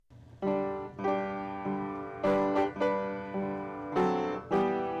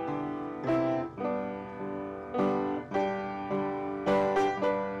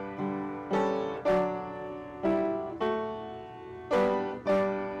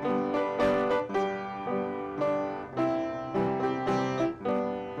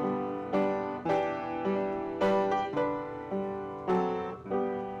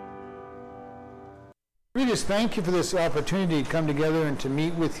just thank you for this opportunity to come together and to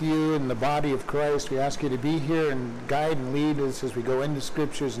meet with you in the body of Christ. We ask you to be here and guide and lead us as we go into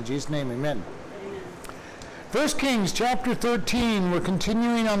Scriptures. In Jesus' name, amen. 1 Kings chapter 13, we're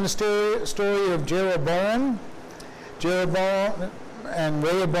continuing on the story of Jeroboam and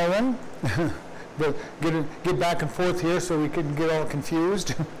Rehoboam. We'll get back and forth here so we can get all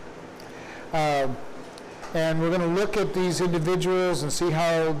confused. And we're going to look at these individuals and see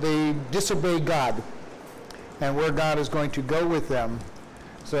how they disobey God and where God is going to go with them.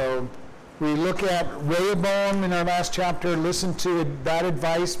 So we look at Rehoboam in our last chapter, listened to bad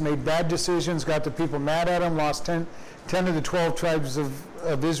advice, made bad decisions, got the people mad at him, lost 10 of the 12 tribes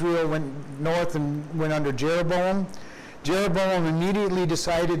of Israel, went north and went under Jeroboam. Jeroboam immediately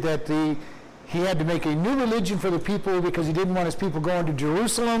decided that he had to make a new religion for the people because he didn't want his people going to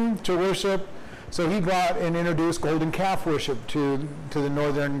Jerusalem to worship. So he brought and introduced golden calf worship to the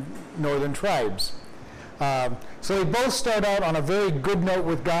northern tribes. So they both start out on a very good note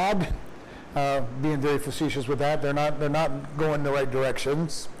with God, being very facetious with that. They're not going the right direction.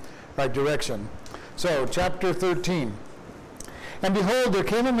 So chapter 13. And behold, there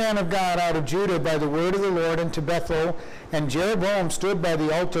came a man of God out of Judah by the word of the Lord into Bethel, and Jeroboam stood by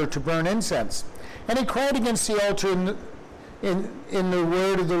the altar to burn incense. And he cried against the altar in the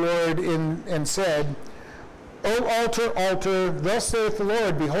word of the Lord and said, O altar, altar, thus saith the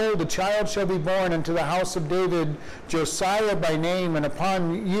Lord, behold, a child shall be born unto the house of David, Josiah by name, and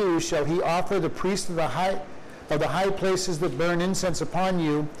upon you shall he offer the priest of the high places that burn incense upon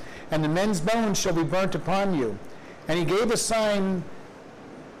you, and the men's bones shall be burnt upon you. And he gave a sign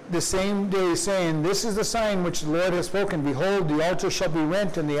the same day, saying, This is the sign which the Lord has spoken. Behold, the altar shall be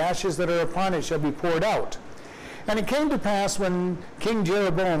rent, and the ashes that are upon it shall be poured out. And it came to pass when King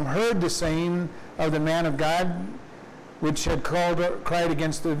Jeroboam heard the saying of the man of God, which had cried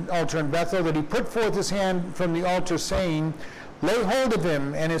against the altar in Bethel, that he put forth his hand from the altar, saying, Lay hold of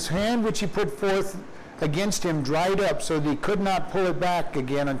him. And his hand which he put forth against him dried up, so that he could not pull it back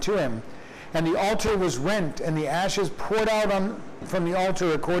again unto him. And the altar was rent, and the ashes poured out from the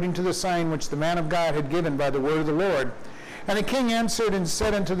altar according to the sign which the man of God had given by the word of the Lord. And the king answered and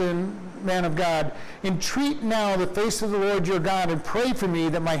said unto the man of God, Entreat now the face of the Lord your God, and pray for me,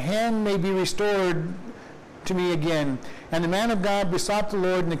 that my hand may be restored to me again. And the man of God besought the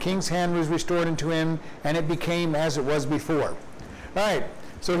Lord, and the king's hand was restored unto him, and it became as it was before. All right,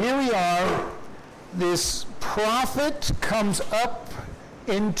 so here we are. This prophet comes up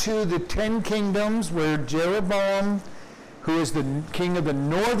into the 10 kingdoms where Jeroboam, who is the king of the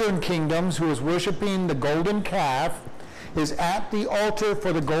northern kingdoms, who is worshiping the golden calf, is at the altar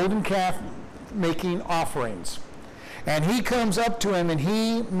for the golden calf making offerings. And he comes up to him and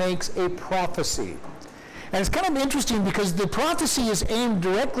he makes a prophecy. And it's kind of interesting because the prophecy is aimed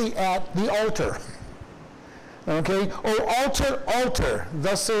directly at the altar. Okay? O altar, altar,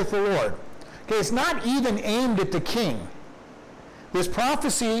 thus saith the Lord. Okay, it's not even aimed at the king. This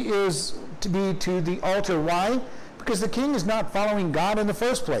prophecy is to be to the altar. Why? Because the king is not following God in the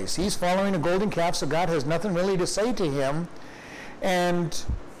first place. He's following a golden calf, so God has nothing really to say to him. And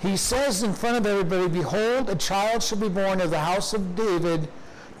he says in front of everybody, Behold, a child shall be born of the house of David,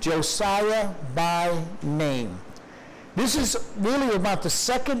 Josiah by name. This is really about the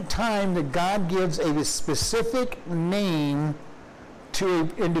second time that God gives a specific name to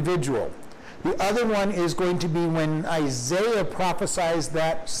an individual. The other one is going to be when Isaiah prophesies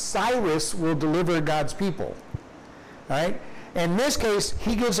that Cyrus will deliver God's people. Right? In this case,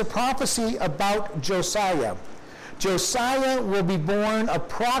 he gives a prophecy about Josiah. Josiah will be born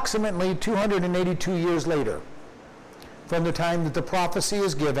approximately 282 years later from the time that the prophecy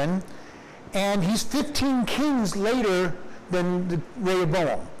is given, and he's 15 kings later than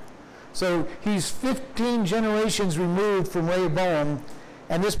Rehoboam. So he's 15 generations removed from Rehoboam,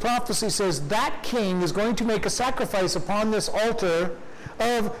 and this prophecy says that king is going to make a sacrifice upon this altar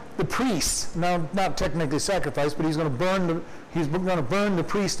of the priests. Now, not technically sacrifice, but he's going to burn the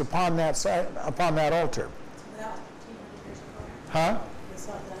priest upon that altar. Huh?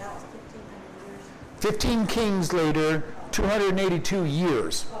 15 kings later, 282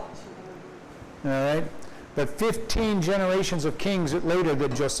 years. All right? But 15 generations of kings later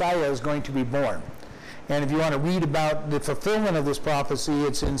that Josiah is going to be born. And if you want to read about the fulfillment of this prophecy,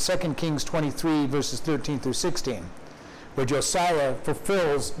 it's in 2 Kings 23, verses 13 through 16, where Josiah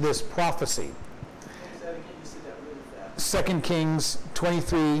fulfills this prophecy. 2 Kings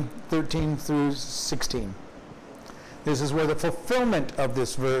 23, 13 through 16. This is where the fulfillment of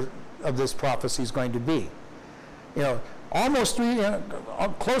this prophecy is going to be. You know,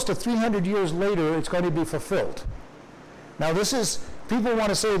 close to 300 years later, it's going to be fulfilled. Now, this is people want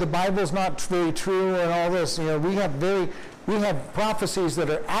to say the Bible's not very true and all this. We have prophecies that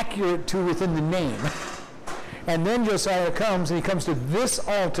are accurate to within the name. And then Josiah comes, and he comes to this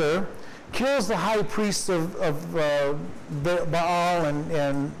altar, kills the high priests of Baal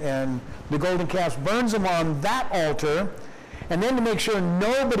and the golden calves, burns them on that altar, and then to make sure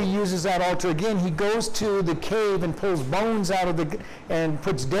nobody uses that altar again, he goes to the cave and pulls bones out of and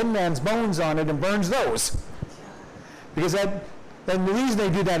puts dead man's bones on it and burns those. Because and the reason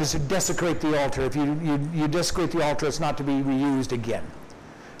they do that is to desecrate the altar. If you desecrate the altar, it's not to be reused again.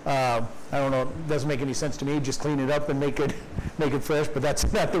 I don't know, it doesn't make any sense to me. Just clean it up and make it fresh, but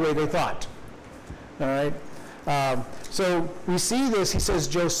that's not the way they thought. All right? So we see this. He says,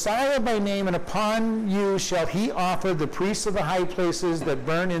 Josiah by name, and upon you shall he offer the priests of the high places that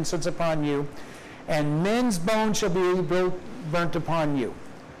burn incense upon you, and men's bones shall be burnt upon you.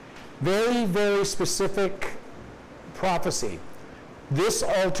 Very, very specific prophecy. This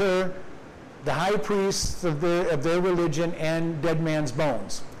altar, the high priests of their religion, and dead man's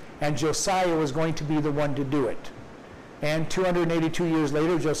bones. And Josiah was going to be the one to do it. And 282 years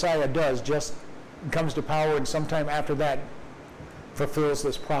later, Josiah comes to power, and sometime after that fulfills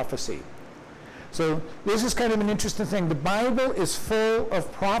this prophecy. So this is kind of an interesting thing. The Bible is full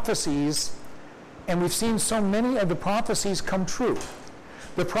of prophecies, and we've seen so many of the prophecies come true.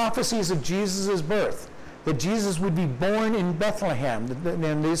 The prophecies of Jesus' birth, that Jesus would be born in Bethlehem.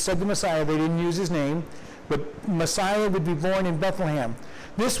 And they said the Messiah, they didn't use his name, but Messiah would be born in Bethlehem.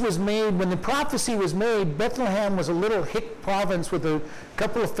 This was made, when the prophecy was made, Bethlehem was a little hick province with a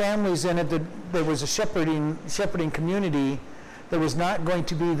couple of families in it. There was a shepherding community that was not going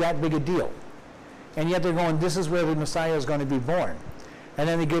to be that big a deal. And yet they're going, this is where the Messiah is going to be born. And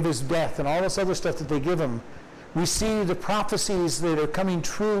then they give his death and all this other stuff that they give him. We see the prophecies that are coming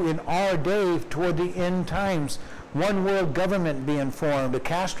true in our day toward the end times. One world government being formed, a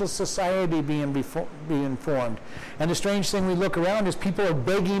cashless society being formed. And the strange thing we look around is people are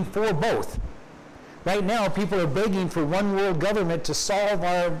begging for both. Right now, people are begging for one world government to solve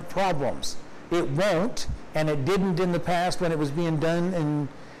our problems. It won't, and it didn't in the past when it was being done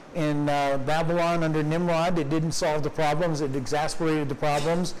in Babylon under Nimrod. It didn't solve the problems. It exasperated the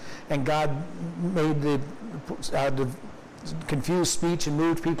problems, and God made the confused speech and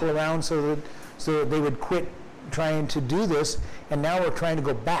moved people around so that they would quit trying to do this. And now we're trying to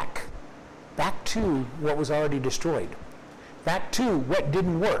go back to what was already destroyed, back to what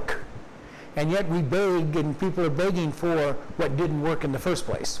didn't work. And yet we beg, and people are begging for what didn't work in the first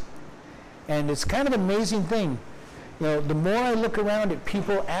place. And it's kind of an amazing thing. The more I look around at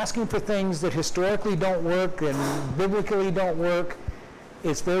people asking for things that historically don't work and biblically don't work,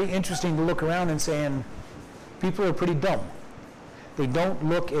 it's very interesting to look around and saying, people are pretty dumb. They don't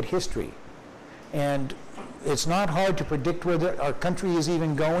look at history. And it's not hard to predict where our country is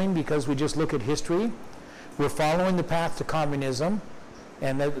even going because we just look at history. We're following the path to communism.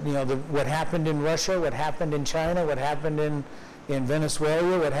 And what happened in Russia, what happened in China, what happened in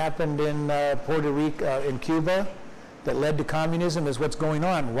Venezuela, what happened in Puerto Rico, in Cuba, that led to communism is what's going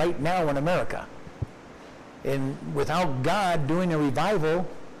on right now in America. And without God doing a revival,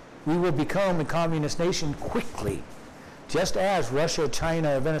 we will become a communist nation quickly, just as Russia,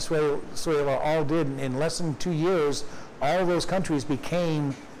 China, Venezuela all did. In less than 2 years, all those countries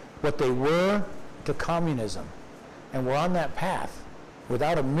became what they were to communism. And we're on that path.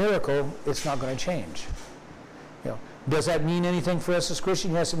 Without a miracle, it's not going to change. Does that mean anything for us as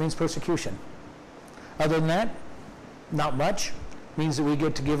Christians? Yes, it means persecution. Other than that, not much. It means that we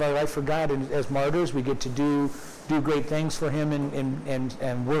get to give our life for God, and as martyrs, we get to do great things for him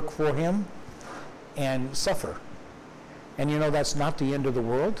and work for him and suffer. And that's not the end of the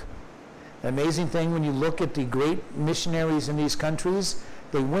world. An amazing thing when you look at the great missionaries in these countries,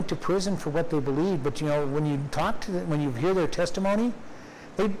 they went to prison for what they believed, but when you talk to them, when you hear their testimony,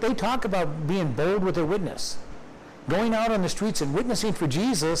 they talk about being bold with their witness. Going out on the streets and witnessing for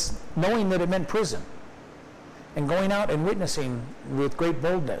Jesus, knowing that it meant prison. And going out and witnessing with great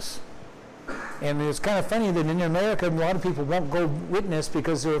boldness. And it's kind of funny that in America, a lot of people won't go witness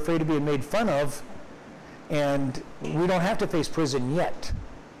because they're afraid of being made fun of. And we don't have to face prison yet.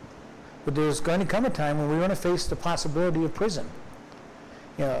 But there's going to come a time when we're going to face the possibility of prison.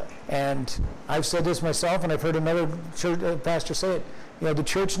 And I've said this myself, and I've heard another pastor say it. The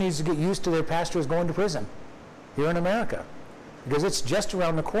church needs to get used to their pastors going to prison here in America, because it's just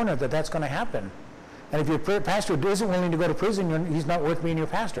around the corner that's going to happen. And if your pastor isn't willing to go to prison, he's not worth being your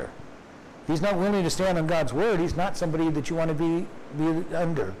pastor. He's not willing to stand on God's word. He's not somebody that you want to be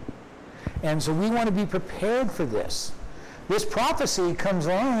under. And so we want to be prepared for this. This prophecy comes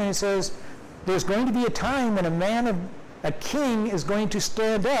along and it says there's going to be a time when a man A king is going to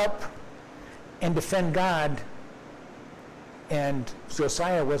stand up and defend God. And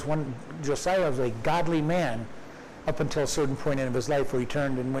Josiah was a godly man up until a certain point in his life where he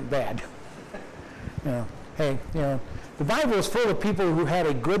turned and went bad. The Bible is full of people who had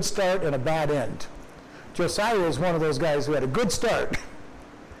a good start and a bad end. Josiah is one of those guys who had a good start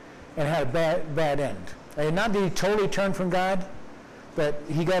and had a bad end. And not that he totally turned from God, but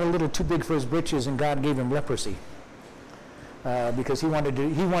he got a little too big for his britches, and God gave him leprosy because he wanted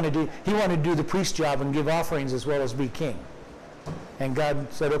to do the priest job and give offerings as well as be king. And God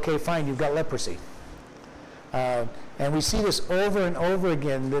said, "Okay, fine, you've got leprosy." And we see this over and over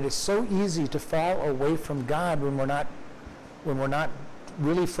again, that it's so easy to fall away from God when we're not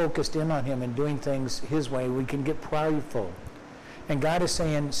really focused in on Him and doing things His way. We can get prideful. And God is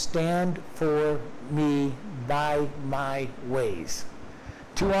saying, "Stand for me by my ways."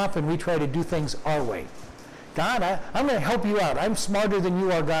 Too often we try to do things our way. God, I'm going to help you out. I'm smarter than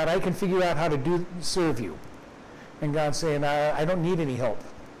you are, God. I can figure out how to serve you. And God's saying, I don't need any help.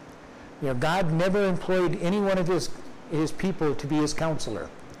 God never employed any one of his people to be his counselor.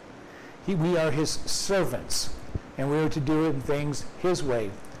 We are his servants, and we are to do things his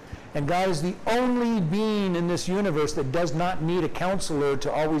way. And God is the only being in this universe that does not need a counselor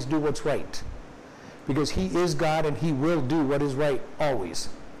to always do what's right, because he is God and he will do what is right always.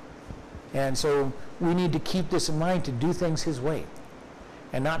 And so we need to keep this in mind, to do things his way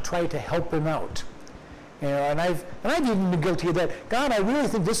and not try to help him out. And I've even been guilty of that. God, I really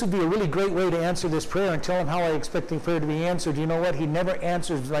think this would be a really great way to answer this prayer and tell him how I expect the prayer to be answered. You know what? He never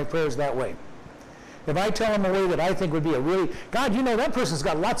answers my prayers that way. If I tell him a way that I think would be God, that person's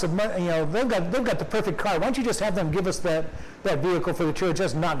got lots of money, they've got the perfect car. Why don't you just have them give us that vehicle for the church?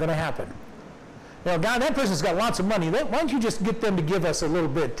 That's not going to happen. God, that person's got lots of money. Why don't you just get them to give us a little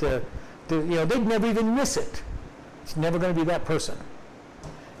bit they'd never even miss it. It's never going to be that person.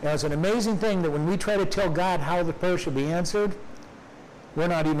 It's an amazing thing that when we try to tell God how the prayer should be answered, we're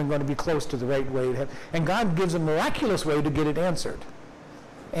not even going to be close to the right way. And God gives a miraculous way to get it answered.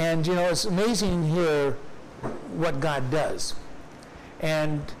 And, it's amazing here what God does.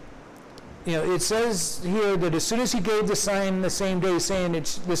 And, it says here that as soon as he gave the sign the same day, saying,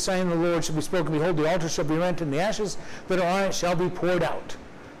 "The sign of the Lord shall be spoken, behold, the altar shall be rent, and the ashes that are on it shall be poured out."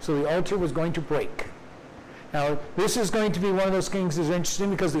 So the altar was going to break. Now, this is going to be one of those things that's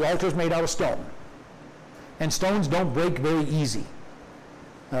interesting because the altar is made out of stone. And stones don't break very easy.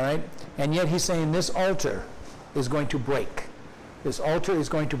 All right? And yet he's saying this altar is going to break. This altar is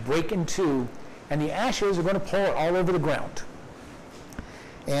going to break in two, and the ashes are going to pour all over the ground.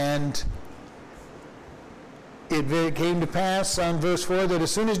 And it came to pass on verse 4 that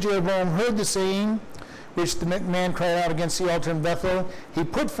as soon as Jeroboam heard the saying, which the man cried out against the altar in Bethel, he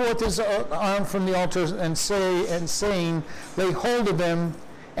put forth his arm from the altar and saying, "Lay hold of them."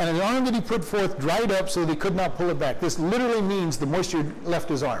 And the arm that he put forth dried up so that he could not pull it back. This literally means the moisture left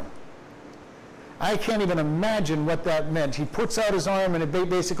his arm. I can't even imagine what that meant. He puts out his arm and it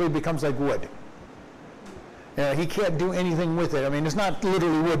basically becomes like wood. He can't do anything with it. I mean, it's not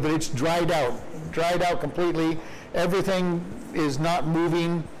literally wood, but it's dried out completely. Everything is not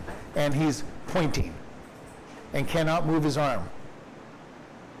moving, and he's pointing and cannot move his arm.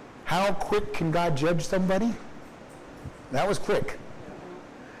 How quick can God judge somebody? That was quick.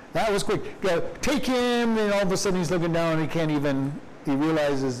 That was quick. Take him, and all of a sudden he's looking down and he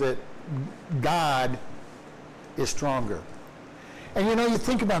realizes that God is stronger. And you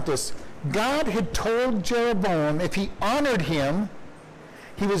think about this. God had told Jeroboam if he honored him,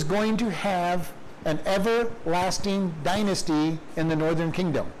 he was going to have an everlasting dynasty in the northern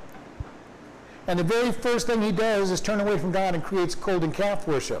kingdom. And the very first thing he does is turn away from God and creates golden calf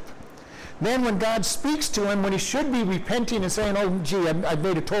worship. Then when God speaks to him, when he should be repenting and saying, "Oh, gee, I've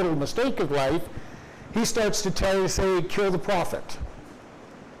made a total mistake of life," he starts to say, "Kill the prophet."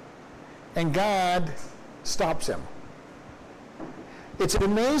 And God stops him. It's an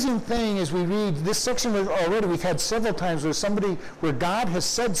amazing thing as we read this section already. We've had several times where God has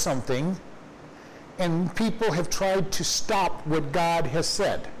said something and people have tried to stop what God has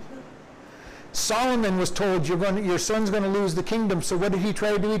said. Solomon was told, your son's going to lose the kingdom. So what did he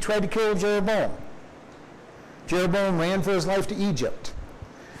try to do? He tried to kill Jeroboam. Jeroboam ran for his life to Egypt.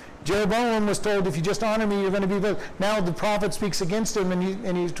 Jeroboam was told, if you just honor me, you're going to be blessed. Now the prophet speaks against him,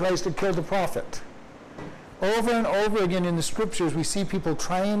 and he tries to kill the prophet. Over and over again in the scriptures, we see people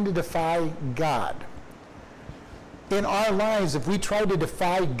trying to defy God. In our lives, if we try to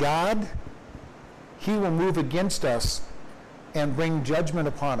defy God, he will move against us and bring judgment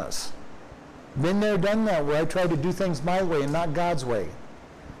upon us. Been there, done that, where I try to do things my way and not God's way.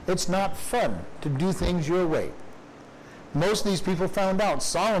 It's not fun to do things your way. Most of these people found out.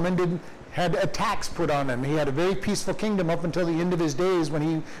 Solomon had a tax put on him. He had a very peaceful kingdom up until the end of his days when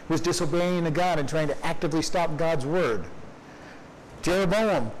he was disobeying the God and trying to actively stop God's word.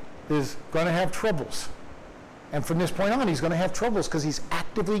 Jeroboam is going to have troubles. And from this point on, he's going to have troubles because he's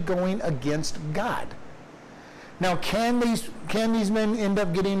actively going against God. Now, can these men end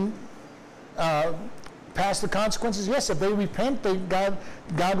up getting past the consequences? Yes, if they repent,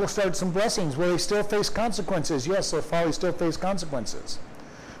 God will start some blessings. Will they still face consequences? Yes, they'll probably still face consequences.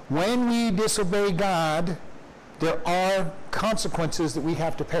 When we disobey God, there are consequences that we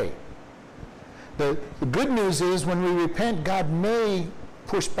have to pay. The good news is when we repent, God may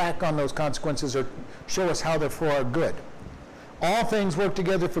push back on those consequences or show us how they're for our good. All things work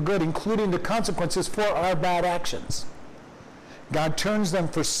together for good, including the consequences for our bad actions. God turns them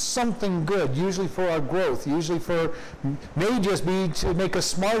for something good, usually for our growth, may just be to make us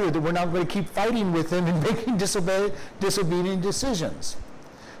smarter, that we're not going to keep fighting with him and making disobedient decisions.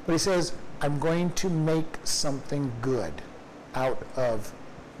 But he says, I'm going to make something good out of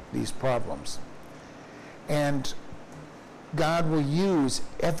these problems. And God will use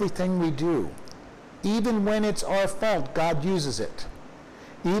everything we do. Even when it's our fault, God uses it.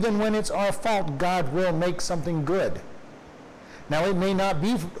 Even when it's our fault, God will make something good. Now, it may not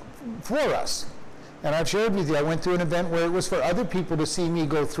be for us. And I've shared with you, I went through an event where it was for other people to see me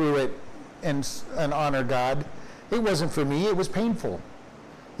go through it and honor God. It wasn't for me. It was painful.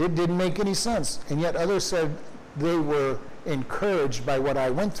 It didn't make any sense. And yet others said they were encouraged by what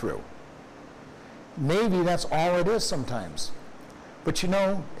I went through. Maybe that's all it is sometimes. But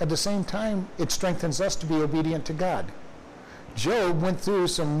at the same time, it strengthens us to be obedient to God. Job went through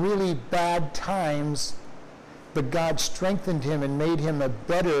some really bad times, but God strengthened him and made him a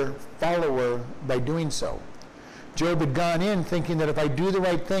better follower by doing so. Job had gone in thinking that if I do the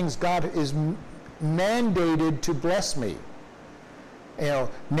right things, God is mandated to bless me.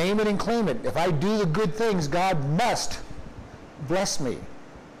 Name it and claim it. If I do the good things, God must bless me.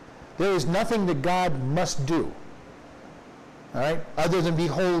 There is nothing that God must do, all right, other than be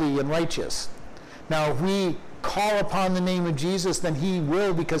holy and righteous. Now, if we call upon the name of Jesus, then he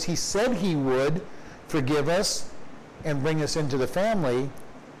will, because he said he would, forgive us and bring us into the family.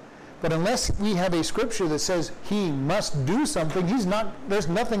 But unless we have a scripture that says he must do something, there's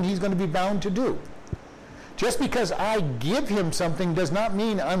nothing he's going to be bound to do. Just because I give him something does not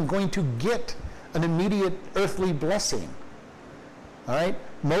mean I'm going to get an immediate earthly blessing. All right?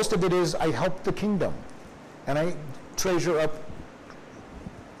 Most of it is I help the kingdom, and I treasure up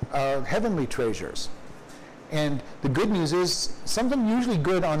heavenly treasures. And the good news is something usually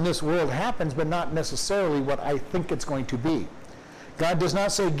good on this world happens, but not necessarily what I think it's going to be. God does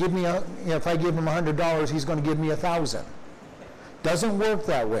not say, give me if I give him $100, he's going to give me 1,000. Doesn't work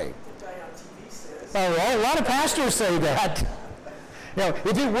that way. A lot of pastors say that.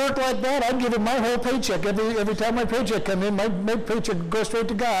 If it worked like that, I'd give him my whole paycheck. Every time my paycheck comes in, my paycheck goes straight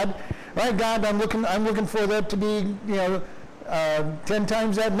to God. All right, God, I'm looking for that to be 10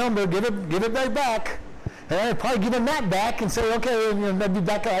 times that number. Give it right back. And I'd probably give him that back and say, okay, I'd be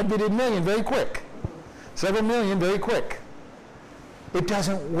back. I'd be at $1 million very quick. $7 million very quick. It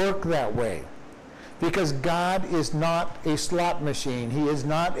doesn't work that way, because God is not a slot machine. He is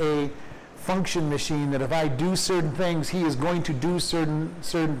not a function machine that if I do certain things, he is going to do certain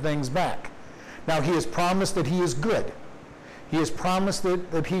things back. Now, he has promised that he is good. He has promised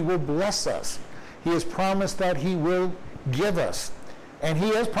that he will bless us. He has promised that he will give us. And he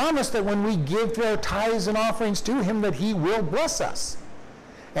has promised that when we give our tithes and offerings to him, that he will bless us.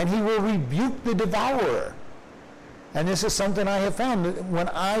 And he will rebuke the devourer. And this is something I have found. When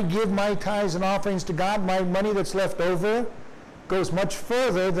I give my tithes and offerings to God, my money that's left over goes much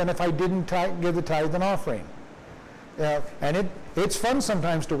further than if I didn't give the tithe and offering. And it's fun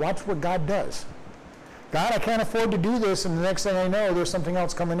sometimes to watch what God does. God, I can't afford to do this, and the next thing I know, there's something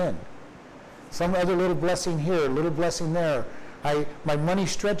else coming in. Some other little blessing here, a little blessing there. My money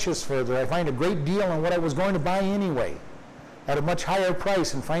stretches further. I find a great deal on what I was going to buy anyway at a much higher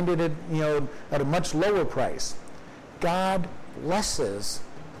price and find it at a much lower price. God blesses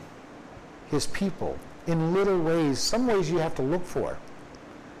his people in little ways. Some ways you have to look for.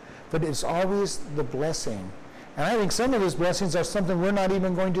 But it's always the blessing. And I think some of his blessings are something we're not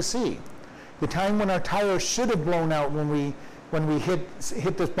even going to see. The time when our tire should have blown out when we hit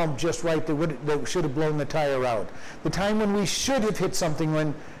this bump just right, that should have blown the tire out. The time when we should have hit something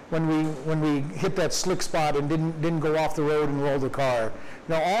when we hit that slick spot and didn't go off the road and roll the car.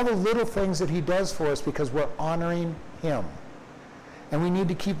 All the little things that he does for us because we're honoring him. And we need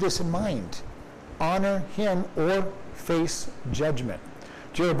to keep this in mind. Honor him or face judgment.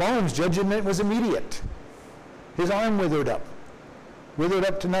 Jeroboam's judgment was immediate. His arm withered up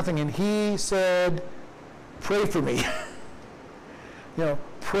to nothing, and he said, pray for me.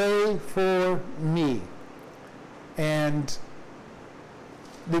 Pray for me. And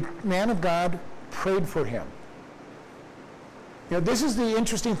the man of God prayed for him. This is the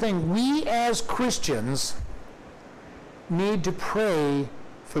interesting thing. We as Christians need to pray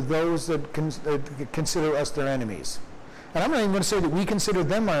for those that consider us their enemies. And I'm not even going to say that we consider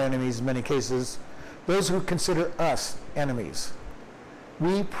them our enemies in many cases. Those who consider us enemies.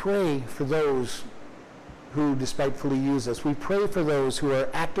 We pray for those who despitefully use us. We pray for those who are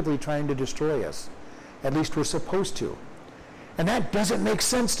actively trying to destroy us. At least we're supposed to. And that doesn't make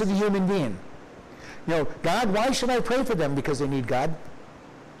sense to the human being. God, why should I pray for them? Because they need God.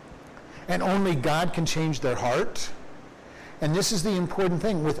 And only God can change their heart. And this is the important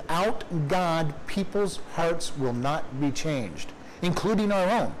thing. Without God, people's hearts will not be changed, including our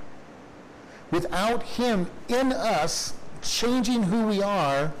own. Without Him in us changing who we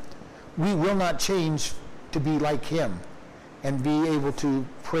are, we will not change to be like Him and be able to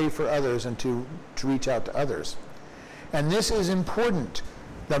pray for others and to reach out to others. And this is important.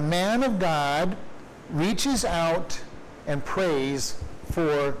 The man of God reaches out and prays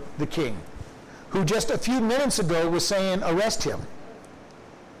for the king, who just a few minutes ago was saying, arrest him.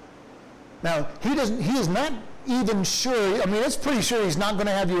 Now, he is not even sure, it's pretty sure he's not going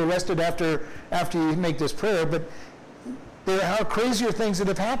to have you arrested after you make this prayer, but there are crazier things that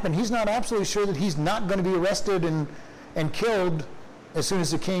have happened. He's not absolutely sure that he's not going to be arrested and killed as soon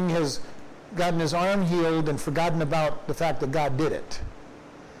as the king has gotten his arm healed and forgotten about the fact that God did it.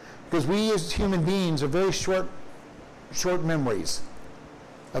 Because we as human beings are very short memories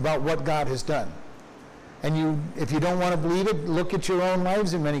about what God has done. And if you don't want to believe it, look at your own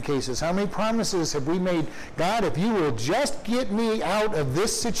lives in many cases. How many promises have we made? God, if you will just get me out of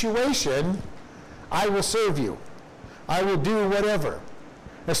this situation, I will serve you. I will do whatever.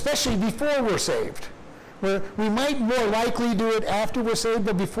 Especially before we're saved. We might more likely do it after we're saved,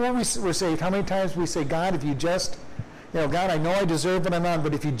 but before we're saved, how many times we say, God, if you just, God, I know I deserve what I'm on,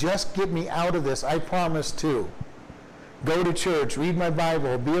 but if you just get me out of this, I promise to go to church, read my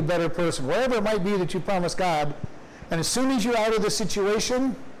Bible, be a better person, whatever it might be that you promise God. And as soon as you're out of the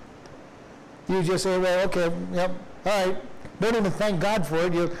situation, you just say, well, okay, yep, all right. Don't even thank God for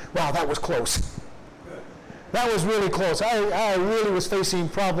it. Wow, that was close. That was really close. I really was facing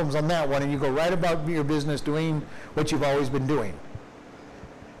problems on that one. And you go right about your business doing what you've always been doing.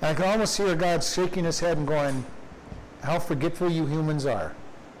 And I can almost hear God shaking his head and going, how forgetful you humans are.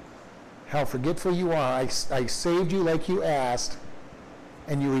 How forgetful you are. I saved you like you asked,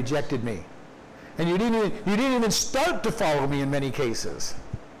 and you rejected me. And you didn't even start to follow me in many cases.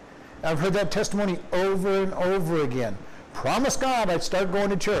 I've heard that testimony over and over again. Promised God I'd start going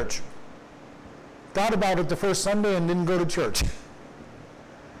to church. Thought about it the first Sunday and didn't go to church.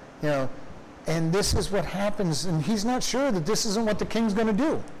 And this is what happens, and he's not sure that this isn't what the king's going to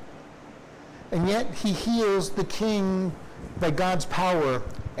do. And yet he heals the king by God's power,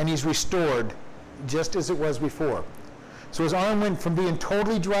 and he's restored just as it was before. So his arm went from being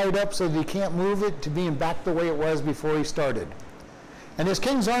totally dried up so that he can't move it to being back the way it was before he started. And this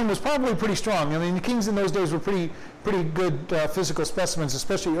king's arm was probably pretty strong. The kings in those days were pretty good physical specimens,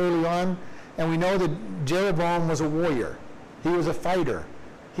 especially early on. And we know that Jeroboam was a warrior. He was a fighter.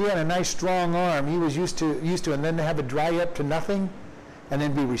 He had a nice strong arm. He was used to, and then to have it dry up to nothing and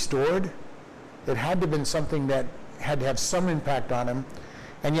then be restored. It had to have been something that had to have some impact on him,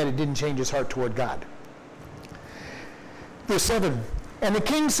 and yet it didn't change his heart toward God. Verse 7, and the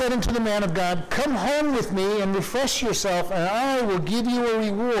king said unto the man of God, come home with me and refresh yourself, and I will give you a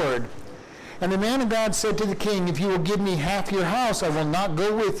reward. And the man of God said to the king, if you will give me half your house, I will not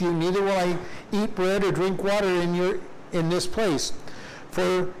go with you, neither will I eat bread or drink water in this place.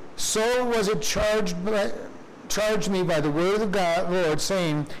 For so was it charged me by the word of God, Lord,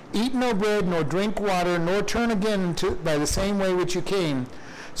 saying, eat no bread, nor drink water, nor turn again by the same way which you came.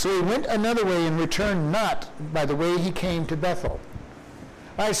 So he went another way and returned not by the way he came to Bethel.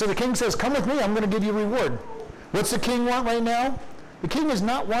 All right, so the king says, come with me, I'm going to give you a reward. What's the king want right now? The king is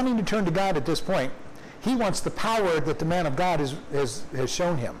not wanting to turn to God at this point. He wants the power that the man of God has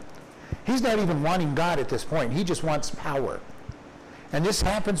shown him. He's not even wanting God at this point. He just wants power. And this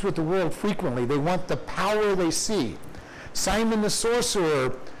happens with the world frequently. They want the power they see. Simon the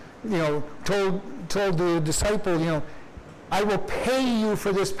sorcerer, told the disciple, I will pay you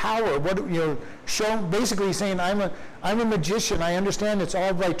for this power. Basically saying, I'm a magician. I understand it's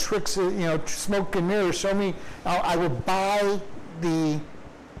all by tricks, smoke and mirrors. Show me. I will buy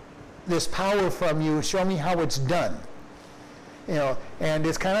this power from you. Show me how it's done. And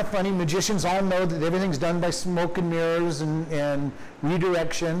it's kind of funny. Magicians all know that everything's done by smoke and mirrors and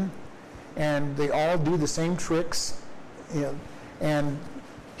redirection, and they all do the same tricks. And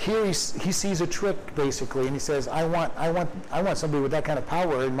here he sees a trick basically, and he says, "I want somebody with that kind of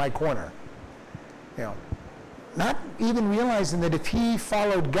power in my corner." Not even realizing that if he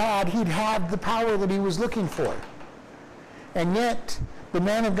followed God, he'd have the power that he was looking for. And yet, the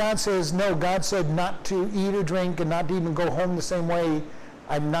man of God says, no, God said not to eat or drink and not to even go home the same way.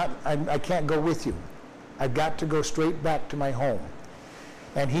 I can't go with you. I've got to go straight back to my home.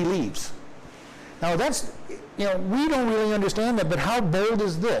 And he leaves. Now that's, we don't really understand that, but how bold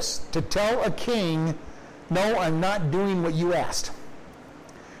is this? To tell a king, no, I'm not doing what you asked.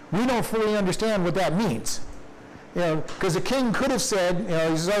 We don't fully understand what that means. Because the king could have said,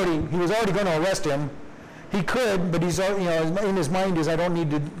 he was already going to arrest him. He could, but he's, in his mind is, I don't need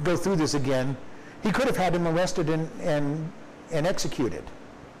to go through this again. He could have had him arrested and executed.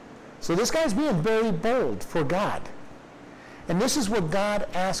 So this guy's being very bold for God. And this is what God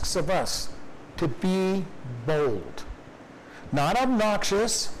asks of us, to be bold. Not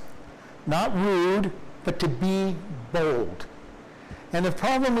obnoxious, not rude, but to be bold. And the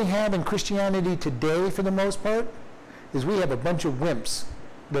problem we have in Christianity today, for the most part, is we have a bunch of wimps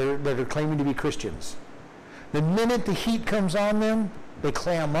that are claiming to be Christians. The minute the heat comes on them, they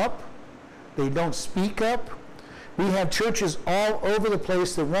clam up. They don't speak up. We have churches all over the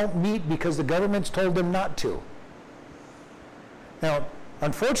place that won't meet because the government's told them not to. Now,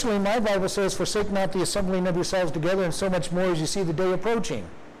 unfortunately, my Bible says, forsake not the assembling of yourselves together, and so much more as you see the day approaching.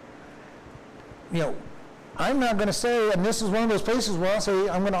 I'm not going to say, and this is one of those places where I'll say,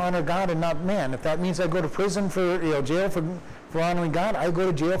 I'm going to honor God and not man. If that means I go to prison for, jail for honoring God, I go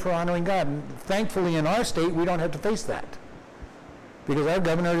to jail for honoring God. And thankfully, in our state, we don't have to face that. Because our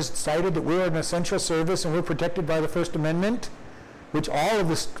governor has decided that we're an essential service and we're protected by the First Amendment, which all of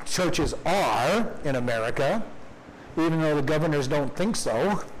the churches are in America, even though the governors don't think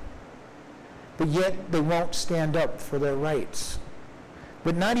so. But yet, they won't stand up for their rights.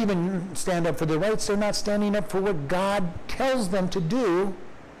 But not even stand up for their rights, they're not standing up for what God tells them to do,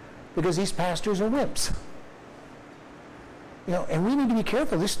 because these pastors are wimps. And we need to be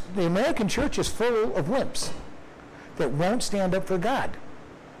careful. The American church is full of wimps that won't stand up for God.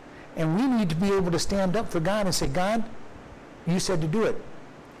 And we need to be able to stand up for God and say, God, you said to do it.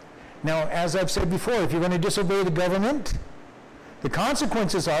 Now, as I've said before, if you're going to disobey the government, the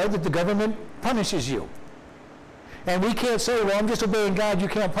consequences are that the government punishes you. And we can't say, well, I'm just obeying God, you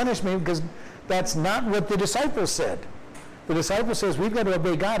can't punish me, because that's not what the disciples said. The disciples says, we've got to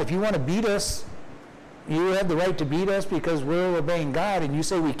obey God. If you want to beat us, you have the right to beat us because we're obeying God, and you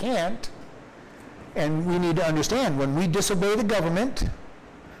say we can't. And we need to understand, when we disobey the government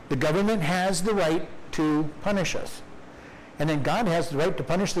has the right to punish us. And then God has the right to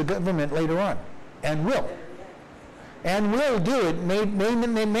punish the government later on, and will. And will do it.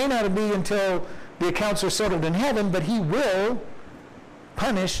 May not be until the accounts are settled in heaven, but he will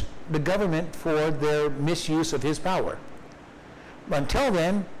punish the government for their misuse of his power. Until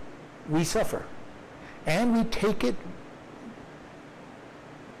then, we suffer. And we take it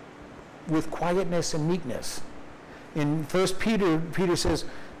with quietness and meekness. In 1 Peter says,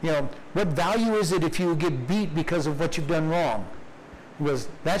 what value is it if you get beat because of what you've done wrong? He goes,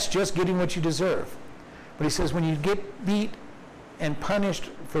 that's just getting what you deserve. But he says, when you get beat and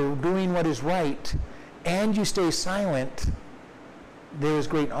punished for doing what is right, and you stay silent, there is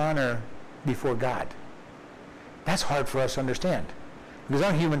great honor before God. That's hard for us to understand. Because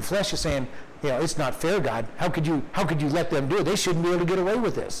our human flesh is saying, it's not fair, God. How could you let them do it? They shouldn't be able to get away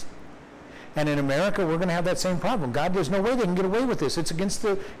with this. And in America, we're going to have that same problem. God, there's no way they can get away with this. It's against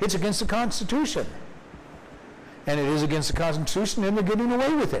the Constitution. And it is against the Constitution, and they're getting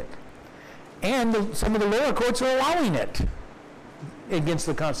away with it. And some of the lower courts are allowing it against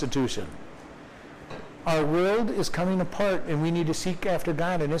the Constitution. Our world is coming apart, and we need to seek after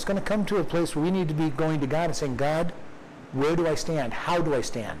God, and it's going to come to a place where we need to be going to God and saying, God, where do I stand? How do I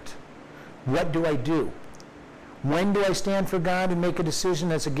stand? What do I do? When do I stand for God and make a decision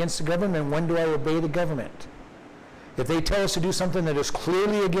that's against the government, and when do I obey the government? If they tell us to do something that is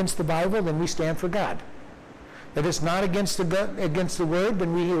clearly against the Bible, then we stand for God. If it's not against the word,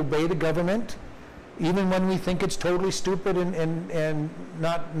 then we obey the government, even when we think it's totally stupid and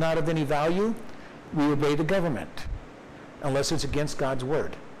not of any value. We obey the government, unless it's against God's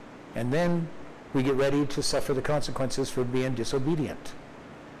word. And then we get ready to suffer the consequences for being disobedient.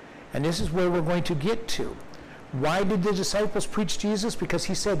 And this is where we're going to get to. Why did the disciples preach Jesus? Because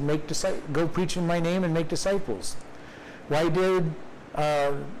he said, go preach in my name and make disciples. Why did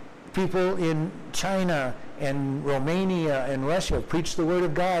People in China and Romania and Russia preached the word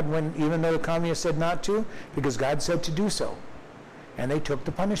of God even though the communists said not to, because God said to do so. And they took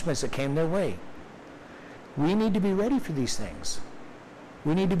the punishments that came their way. We need to be ready for these things.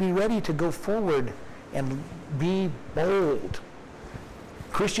 We need to be ready to go forward and be bold.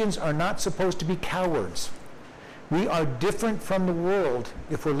 Christians are not supposed to be cowards. We are different from the world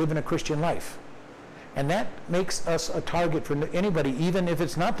if we're living a Christian life. And that makes us a target for anybody, even if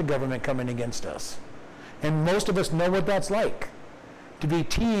it's not the government coming against us. And most of us know what that's like. To be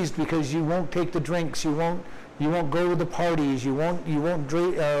teased because you won't take the drinks, you won't go to the parties, you won't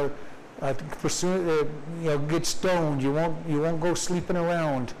pursue, get stoned, you won't go sleeping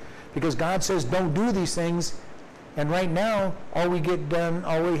around, because God says don't do these things. And right now, all we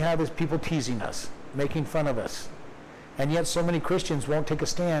have is people teasing us, making fun of us. And yet so many Christians won't take a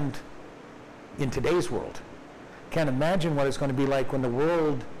stand in today's world. Can't imagine what it's going to be like when the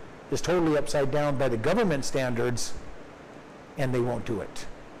world is totally upside down by the government standards and they won't do it.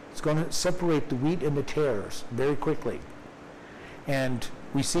 It's going to separate the wheat and the tares very quickly. And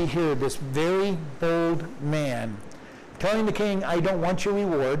we see here this very bold man telling the king, I don't want your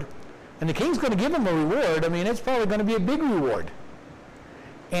reward. And the king's going to give him a reward. I mean, it's probably going to be a big reward.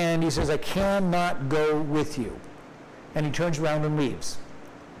 And he says, I cannot go with you. And he turns around and leaves.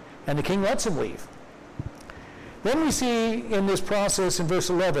 And the king lets him leave. Then we see in this process in verse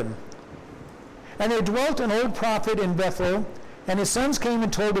 11, and there dwelt an old prophet in Bethel, and his sons came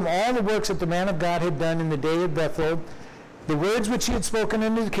and told him all the works that the man of God had done in the day of Bethel, the words which he had spoken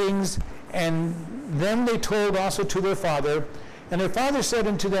unto the kings, and them they told also to their father. And their father said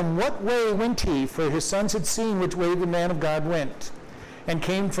unto them, what way went he? For his sons had seen which way the man of God went, and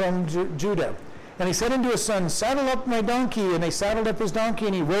came from Judah. And he said unto his son, saddle up my donkey. And they saddled up his donkey,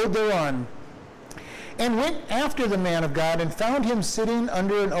 and he rode thereon, and went after the man of God, and found him sitting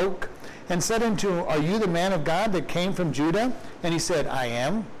under an oak, and said unto him, are you the man of God that came from Judah? And he said, I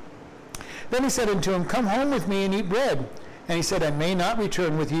am. Then he said unto him, come home with me and eat bread. And he said, I may not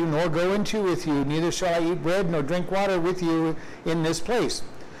return with you, nor go into with you, neither shall I eat bread nor drink water with you in this place.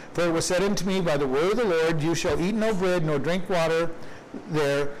 For it was said unto me by the word of the Lord, you shall eat no bread nor drink water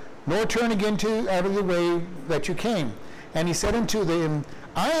there, nor turn again out of the way that you came. And he said unto them,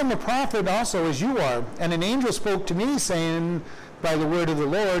 I am a prophet also as you are. And an angel spoke to me, saying by the word of the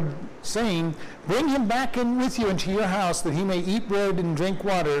Lord, saying, bring him back in with you into your house, that he may eat bread and drink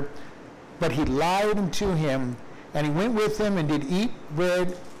water. But he lied unto him, and he went with him and did eat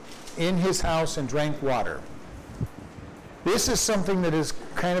bread in his house and drank water. This is something that is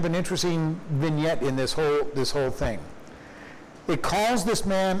kind of an interesting vignette in this whole thing. It calls this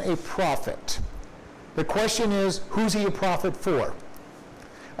man a prophet. The question is, who's he a prophet for?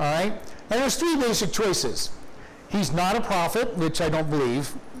 All right? And there's three basic choices. He's not a prophet, which I don't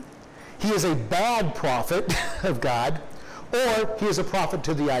believe. He is a bad prophet of God, or he is a prophet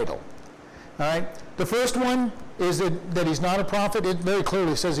to the idol. All right? The first one is that he's not a prophet. It very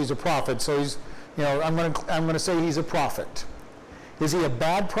clearly says he's a prophet, so he's, I'm going to say he's a prophet. Is he a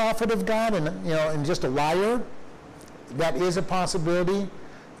bad prophet of God and just a liar? That is a possibility.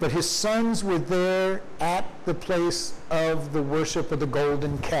 But his sons were there at the place of the worship of the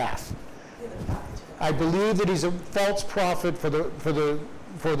golden calf. I believe that he's a false prophet for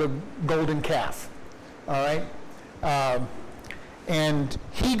the golden calf. All right? And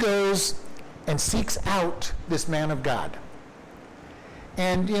he goes and seeks out this man of God.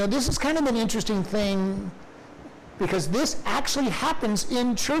 And this is kind of an interesting thing, because this actually happens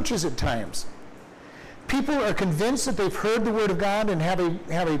in churches at times. People are convinced that they've heard the word of God and have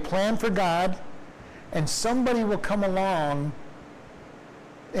a plan for God, and somebody will come along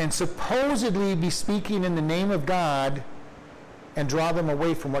and supposedly be speaking in the name of God and draw them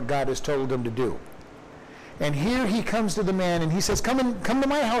away from what God has told them to do. And here he comes to the man and he says, come to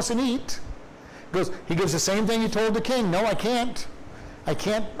my house and eat. He gives the same thing he told the king. No, I can't. I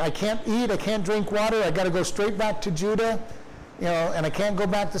can't eat. I can't drink water. I got to go straight back to Judah, and I can't go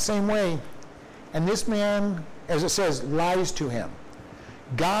back the same way. And this man, as it says, lies to him.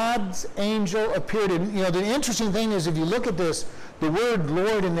 God's angel appeared. And the interesting thing is, if you look at this, the word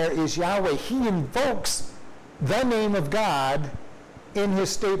Lord in there is Yahweh. He invokes the name of God in his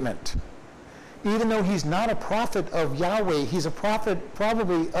statement. Even though he's not a prophet of Yahweh, he's a prophet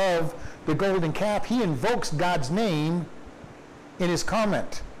probably of the golden calf. He invokes God's name in his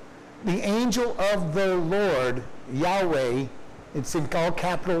comment. The angel of the Lord, Yahweh, it's in all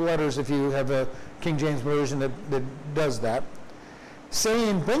capital letters if you have a King James Version that does that,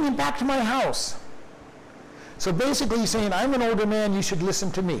 saying, bring him back to my house. So basically he's saying, I'm an older man, you should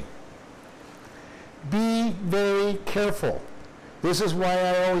listen to me. Be very careful. This is why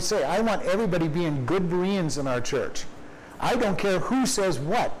I always say, I want everybody being good Bereans in our church. I don't care who says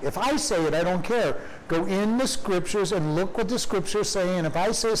what. If I say it, I don't care. Go in the scriptures and look what the scriptures say, and if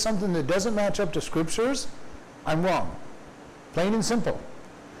I say something that doesn't match up to scriptures, I'm wrong. Plain and simple.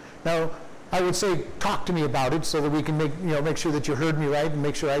 Now, I would say, talk to me about it so that we can make sure that you heard me right and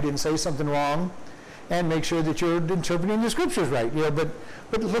make sure I didn't say something wrong and make sure that you're interpreting the scriptures right.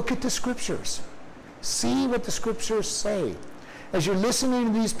 But look at the scriptures. See what the scriptures say. As you're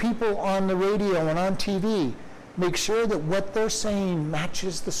listening to these people on the radio and on TV, make sure that what they're saying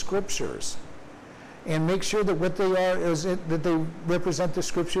matches the scriptures. And make sure that what they are is that they represent the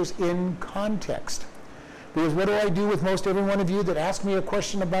scriptures in context. Because what do I do with most every one of you that ask me a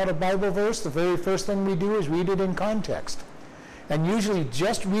question about a Bible verse? The very first thing we do is read it in context. And usually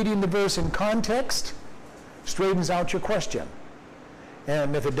just reading the verse in context straightens out your question.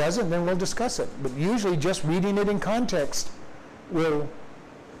 And if it doesn't, then we'll discuss it. But usually just reading it in context will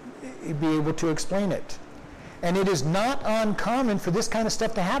be able to explain it. And it is not uncommon for this kind of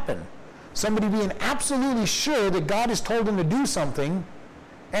stuff to happen. Somebody being absolutely sure that God has told them to do something,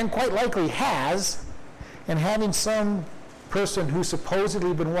 and quite likely has, and having some person who's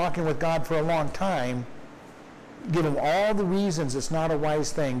supposedly been walking with God for a long time give them all the reasons it's not a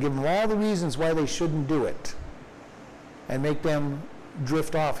wise thing, give them all the reasons why they shouldn't do it, and make them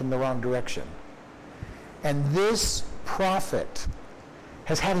drift off in the wrong direction. And this prophet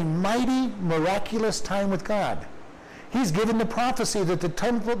has had a mighty, miraculous time with God. He's given the prophecy that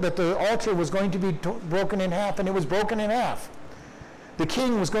the altar was going to be broken in half, and it was broken in half. The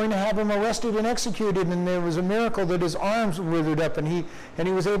king was going to have him arrested and executed, and there was a miracle that his arms withered up, and he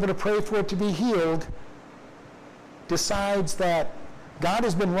was able to pray for it to be healed. Decides that God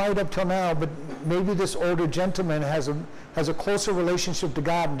has been right up till now, but maybe this older gentleman has a closer relationship to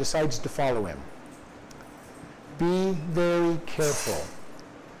God and decides to follow him. Be very careful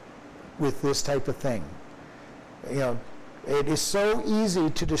with this type of thing. It is so easy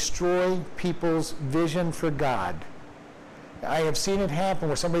to destroy people's vision for God. I have seen it happen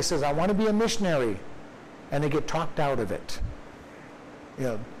where somebody says, I want to be a missionary, and they get talked out of it.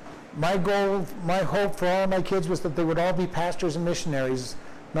 My goal, my hope for all of my kids was that they would all be pastors and missionaries.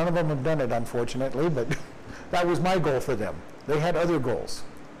 None of them have done it, unfortunately, but that was my goal for them. They had other goals.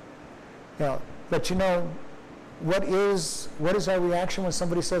 But what is our reaction when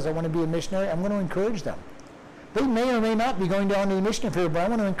somebody says, I want to be a missionary? I'm going to encourage them. They may or may not be going down to the missionary field, but I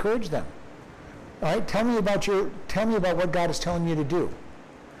want to encourage them. All right, tell me about what God is telling you to do.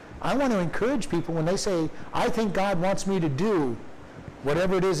 I want to encourage people when they say, I think God wants me to do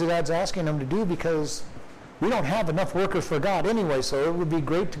whatever it is that God's asking them to do, because we don't have enough workers for God anyway, so it would be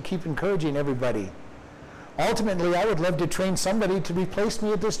great to keep encouraging everybody. Ultimately, I would love to train somebody to replace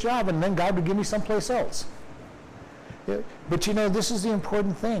me at this job, and then God would give me someplace else. But this is the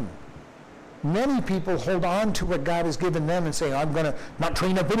important thing. Many people hold on to what God has given them and say, I'm going to not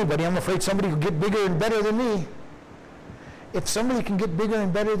train up anybody. I'm afraid somebody will get bigger and better than me. If somebody can get bigger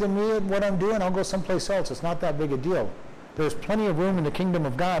and better than me at what I'm doing, I'll go someplace else. It's not that big a deal. There's plenty of room in the kingdom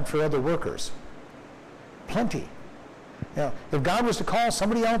of God for other workers. Plenty. If God was to call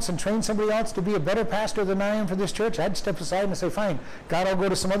somebody else and train somebody else to be a better pastor than I am for this church, I'd step aside and say, fine, God, I'll go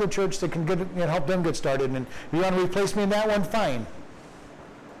to some other church that can help them get started. And if you want to replace me in that one, fine.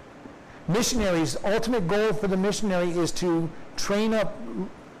 Missionaries, ultimate goal for the missionary is to train up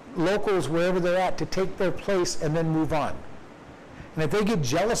locals wherever they're at to take their place and then move on. And if they get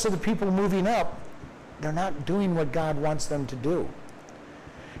jealous of the people moving up, they're not doing what God wants them to do.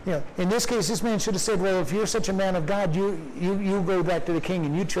 In this case, this man should have said, well, if you're such a man of God, you go back to the king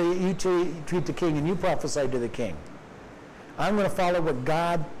and you treat the king and you prophesy to the king. I'm going to follow what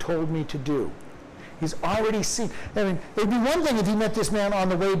God told me to do. He's already seen. It'd be one thing if he met this man on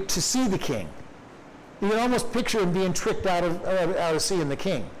the way to see the king. You can almost picture him being tricked out of seeing the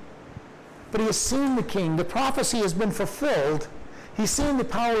king. But he has seen the king. The prophecy has been fulfilled. He's seen the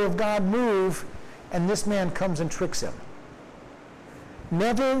power of God move, and this man comes and tricks him.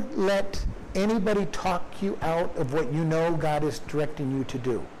 Never let anybody talk you out of what you know God is directing you to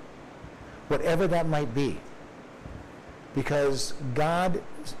do, whatever that might be. Because God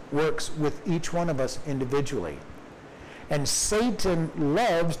works with each one of us individually. And Satan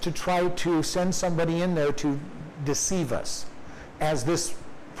loves to try to send somebody in there to deceive us, as this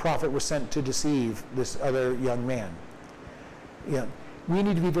prophet was sent to deceive this other young man. We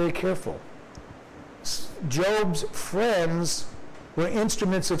need to be very careful. Job's friends were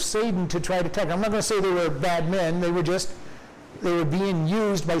instruments of Satan to try to attack. I'm not going to say they were bad men. They were being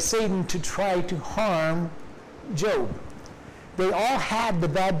used by Satan to try to harm Job. They all had the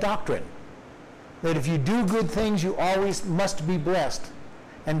bad doctrine. that if you do good things, you always must be blessed.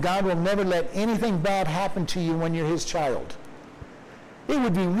 And God will never let anything bad happen to you when you're his child. It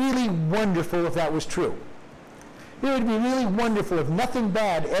would be really wonderful if that was true. It would be really wonderful if nothing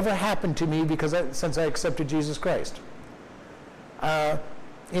bad ever happened to me since I accepted Jesus Christ.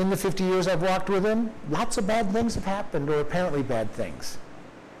 In the 50 years I've walked with him, lots of bad things have happened, or apparently bad things.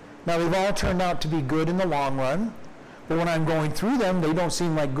 Now, they've all turned out to be good in the long run, but when I'm going through them, they don't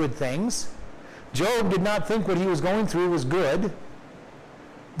seem like good things. Job did not think what he was going through was good,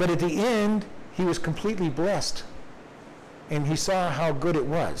 but at the end, he was completely blessed, and he saw how good it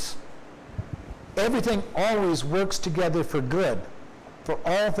was. Everything always works together for good. For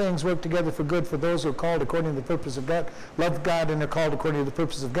all things work together for good for those who are called according to the purpose of God, love God, and are called according to the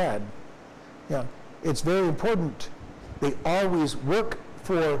purpose of God. Yeah, it's very important. They always work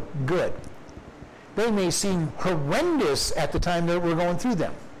for good. They may seem horrendous at the time that we're going through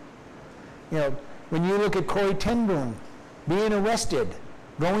them. You know, when you look at Corrie ten Boom being arrested,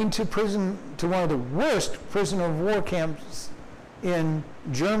 going to prison, to one of the worst prisoner of war camps in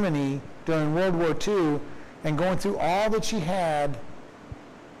Germany during World War II, and going through all that she had,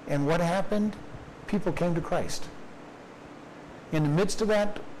 and what happened? People came to Christ. In the midst of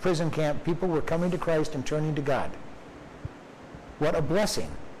that prison camp, people were coming to Christ and turning to God. What a blessing.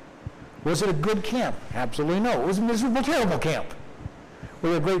 Was it a good camp? Absolutely no. It was a miserable, terrible camp.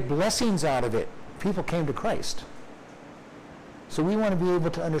 Were there great blessings out of it? People came to Christ. So we want to be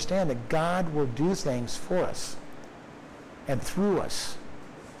able to understand that God will do things for us and through us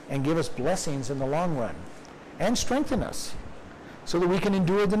and give us blessings in the long run and strengthen us so that we can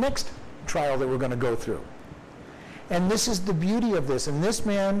endure the next trial that we're going to go through. And this is the beauty of this. And this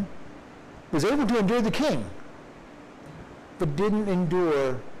man was able to endure the king, but didn't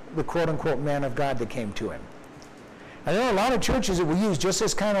endure the quote-unquote man of God that came to him. And there are a lot of churches that will use just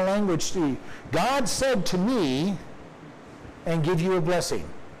this kind of language to, God said to me, and give you a blessing,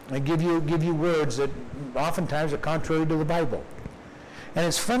 and give you words that oftentimes are contrary to the Bible. And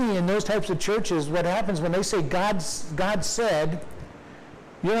it's funny, in those types of churches, what happens when they say God said,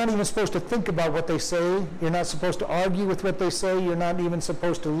 you're not even supposed to think about what they say. You're not supposed to argue with what they say. You're not even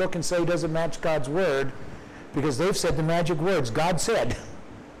supposed to look and say, does it match God's word? Because they've said the magic words, God said.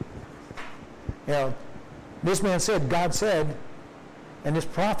 You know, this man said, God said, and this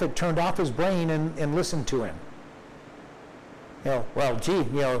prophet turned off his brain and listened to him. You know, well, gee,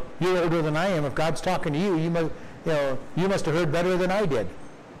 you know, you're older than I am. If God's talking to you, you must have heard better than I did.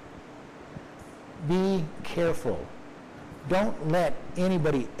 Be careful. Don't let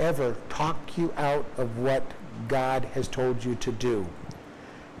anybody ever talk you out of what God has told you to do,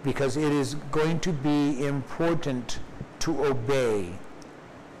 because it is going to be important to obey.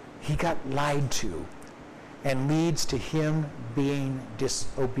 He got lied to, and leads to him being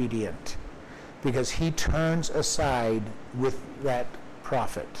disobedient, because he turns aside with that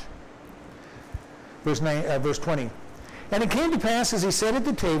prophet. Verse 20. And it came to pass, as he sat at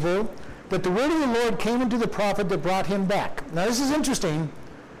the table, that the word of the Lord came unto the prophet that brought him back. Now this is interesting.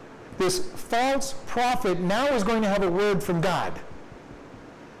 This false prophet now is going to have a word from God.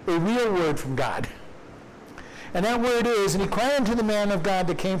 A real word from God. And that word is, and he cried unto the man of God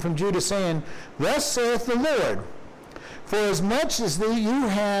that came from Judah, saying, Thus saith the Lord, for as much as you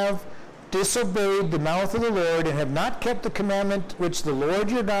have disobeyed the mouth of the Lord, and have not kept the commandment which the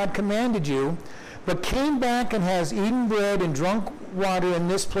Lord your God commanded you, but came back and has eaten bread and drunk water in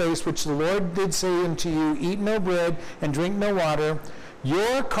this place, which the Lord did say unto you, Eat no bread and drink no water,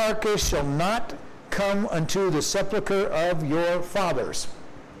 your carcass shall not come unto the sepulchre of your fathers.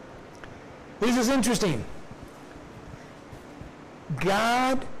 This is interesting.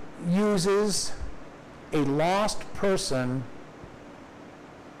 God uses a lost person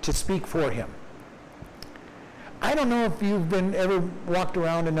to speak for him. I don't know if you've ever walked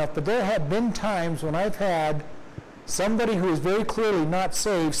around enough, but there have been times when I've had somebody who is very clearly not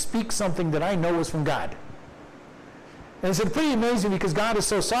saved speak something that I know is from God. And it's pretty amazing, because God is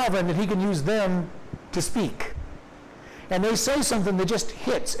so sovereign that he can use them to speak. And they say something that just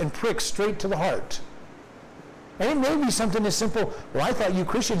hits and pricks straight to the heart. And it may be something as simple, well, I thought you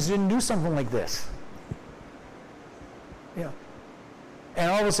Christians didn't do something like this. Yeah. And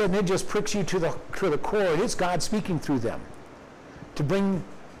all of a sudden it just pricks you to the core. It's God speaking through them to bring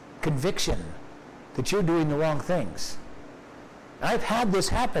conviction that you're doing the wrong things. I've had this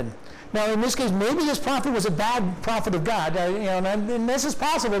happen. Now, in this case, maybe this prophet was a bad prophet of God, and this is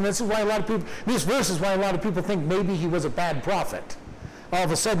possible. And this is why this verse is why a lot of people think maybe he was a bad prophet. All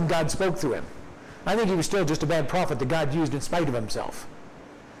of a sudden, God spoke through him. I think he was still just a bad prophet that God used in spite of himself.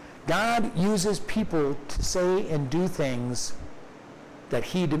 God uses people to say and do things that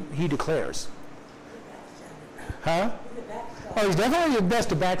he declares. Huh? Oh, he's definitely the best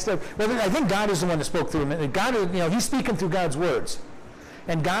to backstab. Well, I think God is the one that spoke through him. God, he's speaking through God's words.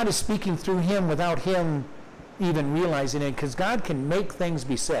 And God is speaking through him without him even realizing it, because God can make things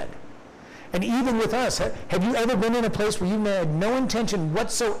be said. And even with us, have you ever been in a place where you had no intention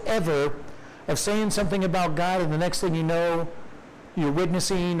whatsoever of saying something about God, and the next thing you know, you're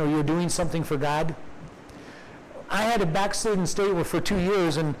witnessing or you're doing something for God? I had a backslidden state for 2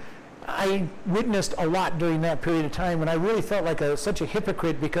 years, and I witnessed a lot during that period of time, and I really felt like such a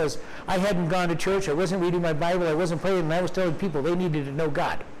hypocrite, because I hadn't gone to church, I wasn't reading my Bible, I wasn't praying, and I was telling people they needed to know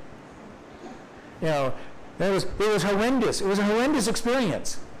God. It was horrendous. It was a horrendous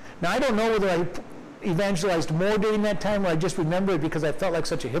experience. Now, I don't know whether I evangelized more during that time, or I just remember it because I felt like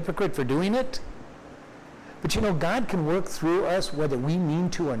such a hypocrite for doing it. But God can work through us whether we mean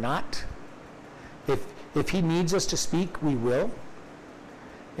to or not. If he needs us to speak, we will.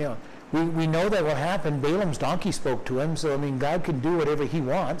 We know that will happen. Balaam's donkey spoke to him, so God can do whatever he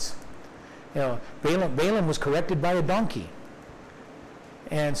wants. Balaam was corrected by a donkey.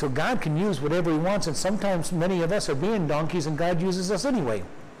 And so God can use whatever he wants, and sometimes many of us are being donkeys, and God uses us anyway,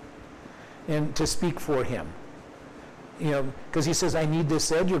 and to speak for him. Because he says, I need this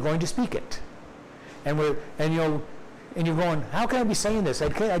said, you're going to speak it. And you're going, how can I be saying this? I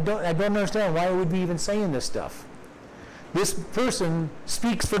don't understand why I would be even saying this stuff. This person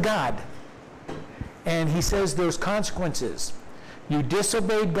speaks for God, and he says there's consequences. You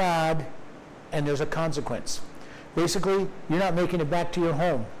disobeyed God, and there's a consequence. Basically, you're not making it back to your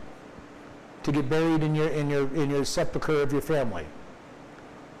home to get buried in your sepulcher of your family.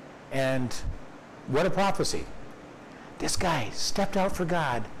 And what a prophecy! This guy stepped out for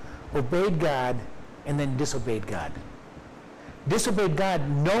God, obeyed God, and then disobeyed God. Disobeyed God,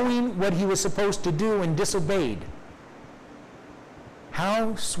 knowing what he was supposed to do, and disobeyed.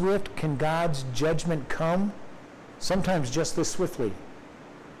 How swift can God's judgment come? Sometimes just this swiftly.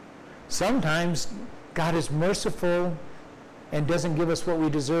 Sometimes God is merciful and doesn't give us what we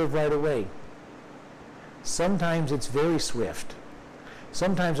deserve right away. Sometimes it's very swift.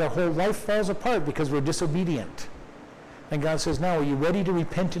 Sometimes our whole life falls apart because we're disobedient. And God says, now, are you ready to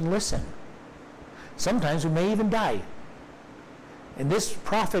repent and listen? Sometimes we may even die. And this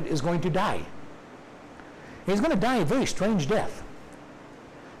prophet is going to die. He's going to die a very strange death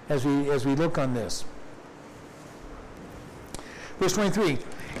as we look on this. Verse 23.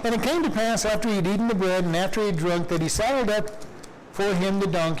 And it came to pass after he had eaten the bread and after he had drunk that he saddled up for him the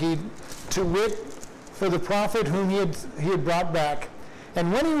donkey, to wit, for the prophet whom he had brought back.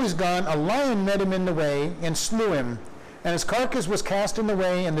 And when he was gone, a lion met him in the way and slew him. And his carcass was cast in the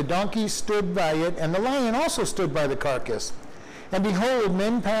way, and the donkey stood by it, and the lion also stood by the carcass. And behold,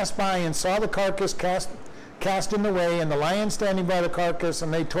 men passed by and saw the carcass cast in the way, and the lion standing by the carcass,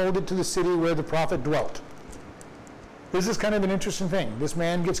 and they told it to the city where the prophet dwelt. This is kind of an interesting thing. This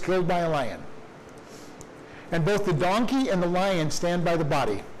man gets killed by a lion. And both the donkey and the lion stand by the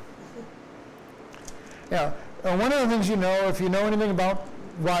body. Now, one of the things if you know anything about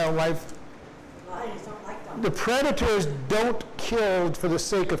wildlife, lions don't like donkeys. The predators don't kill for the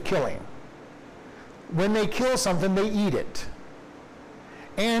sake of killing. When they kill something, they eat it.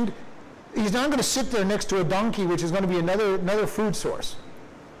 And he's not going to sit there next to a donkey, which is going to be another food source.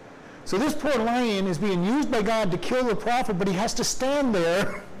 So this poor lion is being used by God to kill the prophet, but he has to stand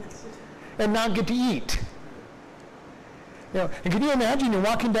there and not get to eat. And can you imagine you're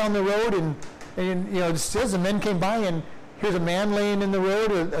walking down the road and it says the men came by and here's a man laying in the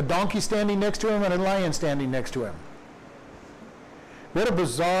road, a donkey standing next to him, and a lion standing next to him. What a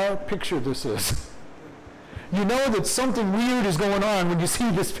bizarre picture this is. You know that something weird is going on when you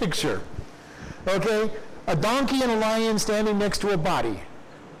see this picture. Okay? A donkey and a lion standing next to a body.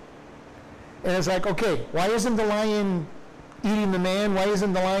 And it's like, okay, why isn't the lion eating the man? Why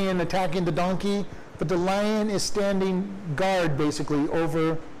isn't the lion attacking the donkey? But the lion is standing guard, basically,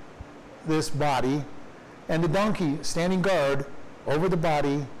 over this body, and the donkey standing guard over the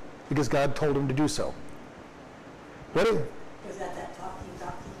body because God told him to do so. Was that talking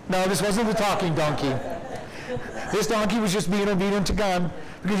donkey? No, this wasn't the talking donkey. This donkey was just being obedient to God.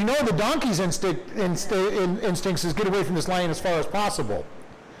 Because the donkey's instincts is get away from this lion as far as possible.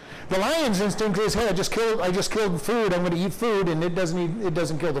 The lion's instinct is, hey, I just killed food, I'm going to eat food, and it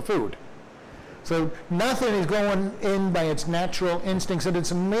doesn't kill the food. So nothing is going in by its natural instincts, and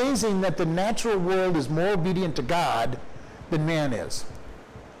it's amazing that the natural world is more obedient to God than man is.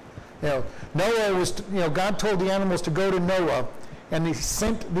 Noah was, God told the animals to go to Noah, and he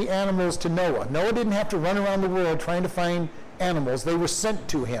sent the animals to Noah. Noah didn't have to run around the world trying to find animals. They were sent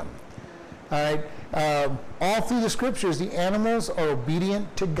to him. All right. All through the scriptures, the animals are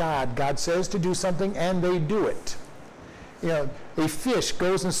obedient to God. God says to do something, and they do it. You know, a fish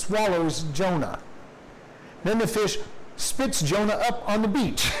goes and swallows Jonah. Then the fish spits Jonah up on the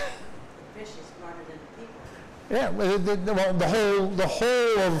beach. The fish is smarter than the people. Yeah, the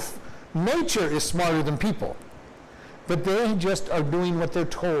whole of nature is smarter than people. But they just are doing what they're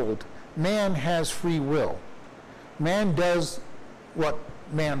told. Man has free will. Man does what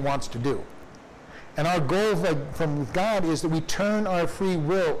man wants to do. And our goal from God is that we turn our free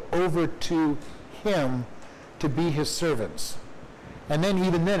will over to Him to be His servants. And then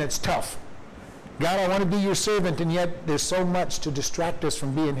even then it's tough. God, I want to be your servant, and yet there's so much to distract us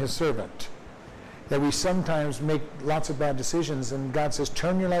from being His servant that we sometimes make lots of bad decisions, and God says,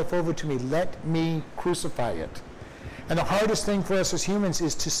 turn your life over to me. Let me crucify it. And the hardest thing for us as humans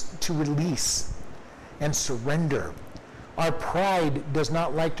is to release and surrender. Our pride does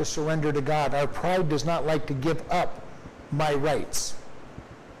not like to surrender to God. Our pride does not like to give up my rights.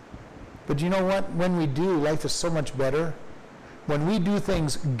 But you know what? When we do, life is so much better. When we do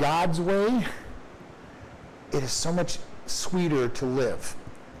things God's way, it is so much sweeter to live.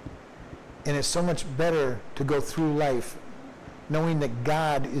 And it's so much better to go through life knowing that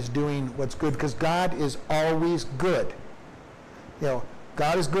God is doing what's good, because God is always good. You know,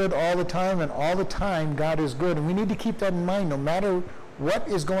 God is good all the time, and all the time God is good. And we need to keep that in mind no matter what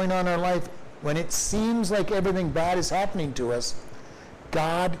is going on in our life. When it seems like everything bad is happening to us,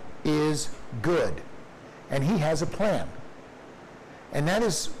 God is good, and He has a plan. And that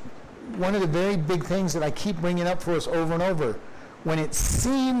is one of the very big things that I keep bringing up for us over and over. When it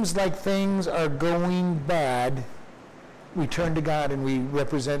seems like things are going bad, we turn to God and we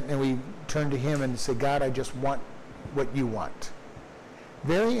represent and we turn to Him and say, God, I just want what you want.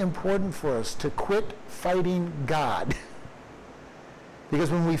 Very important for us to quit fighting God. Because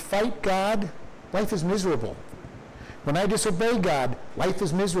when we fight God, life is miserable. When I disobey God, life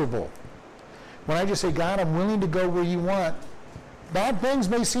is miserable. When I just say, God, I'm willing to go where you want, bad things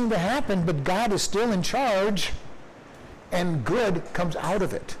may seem to happen, but God is still in charge, and good comes out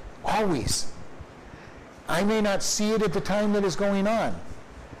of it, always. I may not see it at the time that it's going on.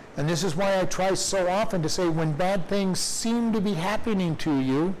 And this is why I try so often to say, when bad things seem to be happening to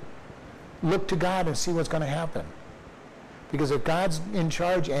you, look to God and see what's going to happen. Because if God's in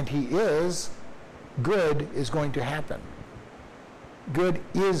charge, and He is, good is going to happen. Good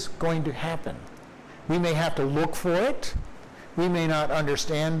is going to happen. We may have to look for it. We may not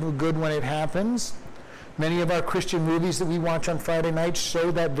understand good when it happens. Many of our Christian movies that we watch on Friday nights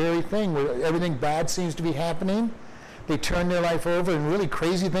show that very thing, where everything bad seems to be happening. They turn their life over and really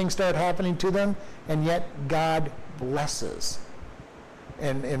crazy things start happening to them, and yet God blesses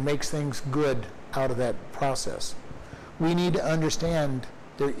and makes things good out of that process. We need to understand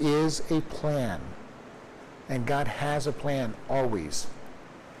there is a plan, and God has a plan always.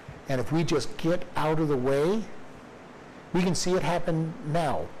 And if we just get out of the way, we can see it happen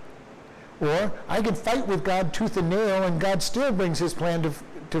now. Or I can fight with God tooth and nail, and God still brings His plan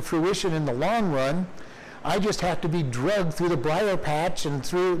to fruition in the long run. I just have to be drugged through the briar patch and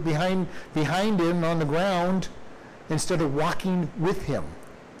through behind Him on the ground instead of walking with Him.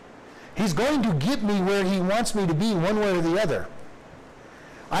 He's going to get me where He wants me to be one way or the other.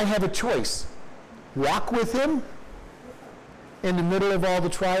 I have a choice. Walk with Him in the middle of all the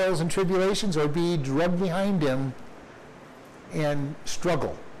trials and tribulations, or be drugged behind Him and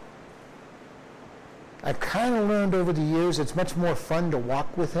struggle. I've kind of learned over the years it's much more fun to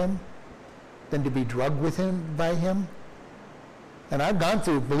walk with Him than to be drugged with Him, by Him. And I've gone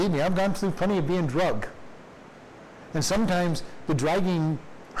through, believe me, I've gone through plenty of being drugged. And sometimes the dragging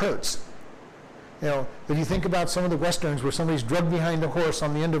hurts. You know, if you think about some of the westerns where somebody's drugged behind a horse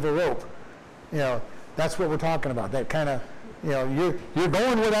on the end of a rope, you know, that's what we're talking about. That kind of, you know, you're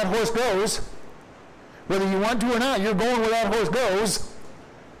going where that horse goes. Whether you want to or not, you're going where that horse goes.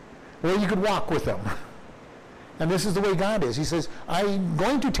 Or you could walk with them. And this is the way God is. He says, I'm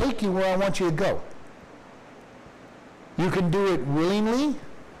going to take you where I want you to go. You can do it willingly,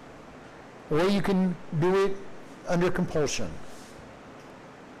 or you can do it under compulsion.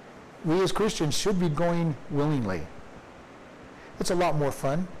 We as Christians should be going willingly. It's a lot more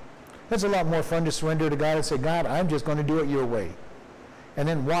fun. It's a lot more fun to surrender to God and say, God, I'm just going to do it your way. And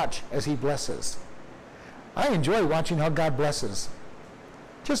then watch as He blesses. I enjoy watching how God blesses.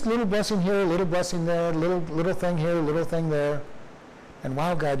 Just a little blessing here, a little blessing there, little thing here, a little thing there. And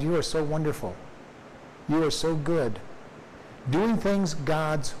wow, God, you are so wonderful. You are so good. Doing things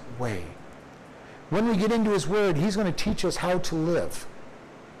God's way. When we get into His Word, He's going to teach us how to live.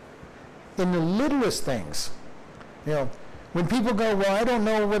 In the littlest things. You know, When people go, well, I don't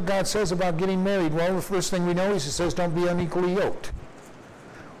know what God says about getting married. Well, the first thing we know is he says don't be unequally yoked.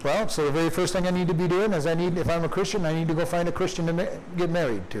 Well, so the very first thing I need to be doing is if I'm a Christian, I need to go find a Christian to get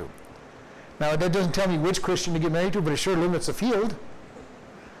married to. Now, that doesn't tell me which Christian to get married to, but it sure limits the field.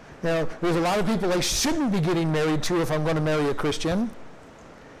 Now, there's a lot of people I shouldn't be getting married to if I'm going to marry a Christian.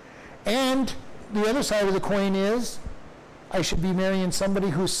 And the other side of the coin is I should be marrying somebody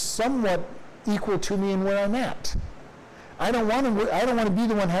who's somewhat equal to me in where I'm at. I don't want to be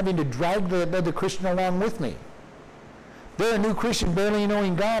the one having to drag the other Christian along with me. They're a new Christian, barely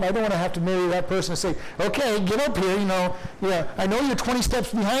knowing God. I don't want to have to marry that person and say, okay, get up here, I know you're 20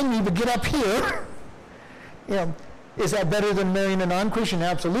 steps behind me, but get up here. Is that better than marrying a non-Christian?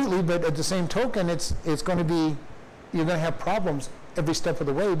 Absolutely, but at the same token, it's going to be, you're going to have problems every step of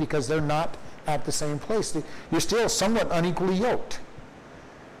the way because they're not at the same place. You're still somewhat unequally yoked.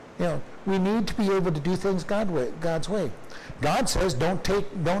 We need to be able to do things God's way. God says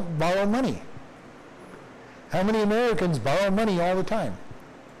don't borrow money. How many Americans borrow money all the time?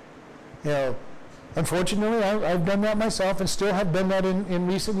 Unfortunately, I've done that myself and still have done that in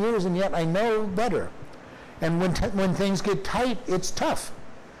recent years, and yet I know better. And when things get tight, it's tough.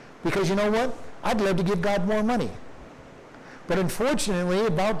 Because you know what? I'd love to give God more money. But unfortunately,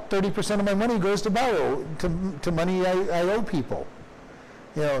 about 30% of my money goes to borrow, to money I owe people.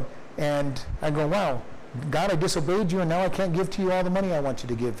 And I go, wow, God, I disobeyed you, and now I can't give to you all the money I want you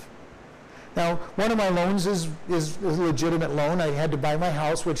to give. Now, one of my loans is a legitimate loan. I had to buy my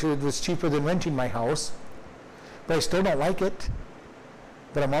house, which was cheaper than renting my house. But I still don't like it.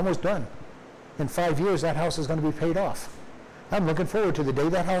 But I'm almost done. In 5 years, that house is going to be paid off. I'm looking forward to the day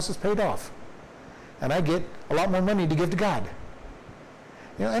that house is paid off. And I get a lot more money to give to God.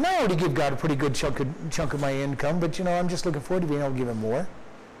 And I already give God a pretty good chunk of my income, but I'm just looking forward to being able to give him more.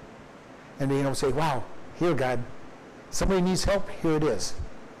 And being able to say, wow, here, God, somebody needs help, here it is.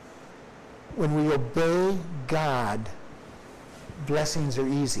 When we obey God, blessings are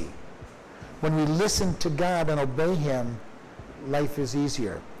easy. When we listen to God and obey him, life is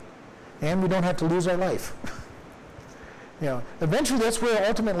easier. And we don't have to lose our life. Eventually that's where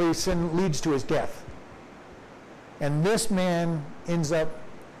ultimately sin leads to his death. And this man ends up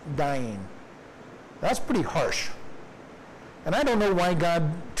dying. That's pretty harsh. And I don't know why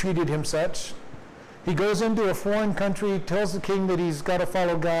God treated him such. He goes into a foreign country, tells the king that he's got to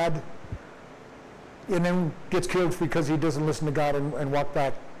follow God, and then gets killed because he doesn't listen to God and walk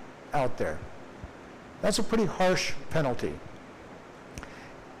back out there. That's a pretty harsh penalty.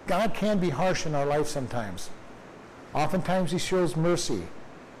 God can be harsh in our life sometimes. Oftentimes he shows mercy.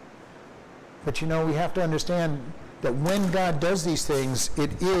 But we have to understand that when God does these things,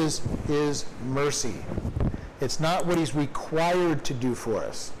 it is his mercy. It's not what he's required to do for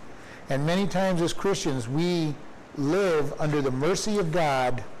us. And many times as Christians, we live under the mercy of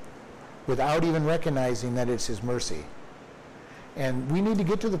God without even recognizing that it's his mercy. And we need to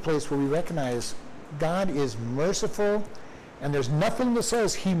get to the place where we recognize God is merciful, and there's nothing that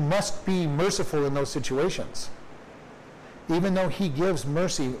says he must be merciful in those situations. Even though he gives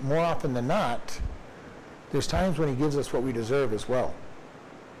mercy more often than not, there's times when he gives us what we deserve as well.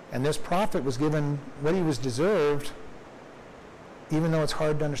 And this prophet was given what he was deserved, even though it's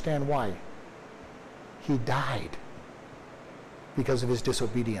hard to understand why. He died because of his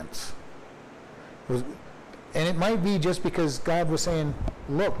disobedience. And it might be just because God was saying,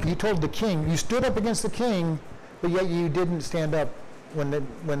 look, you told the king, you stood up against the king, but yet you didn't stand up when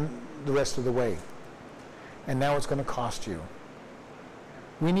the rest of the way. And now it's going to cost you.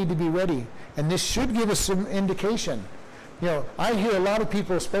 We need to be ready. And this should give us some indication. I hear a lot of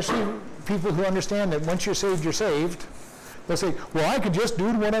people, especially people who understand that once you're saved, you're saved. They'll say, well, I could just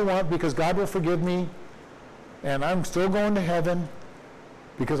do what I want because God will forgive me, and I'm still going to heaven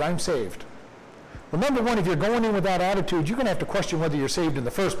because I'm saved. Well, number one, if you're going in with that attitude, you're going to have to question whether you're saved in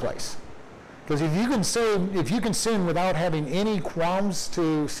the first place. Because if you can sin without having any qualms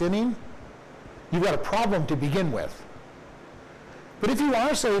to sinning, you've got a problem to begin with. But if you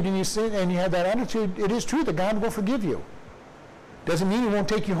are saved and you sin and you have that attitude, it is true that God will forgive you. Doesn't mean he won't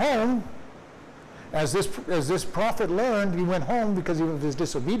take you home. As this prophet learned, he went home because of his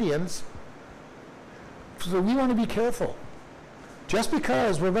disobedience. So we want to be careful. Just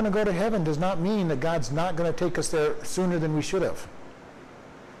because we're going to go to heaven does not mean that God's not going to take us there sooner than we should have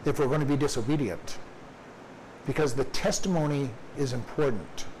if we're going to be disobedient. Because the testimony is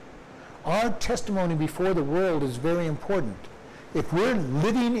important. Our testimony before the world is very important. If we're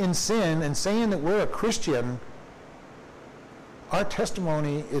living in sin and saying that we're a Christian, our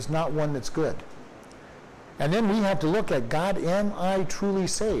testimony is not one that's good. And then we have to look at, God, am I truly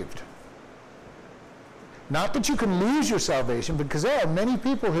saved? Not that you can lose your salvation, because there are many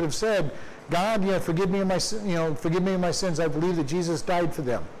people who have said, God, forgive me of my sins. I believe that Jesus died for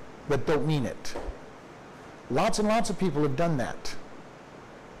them, but don't mean it. Lots and lots of people have done that.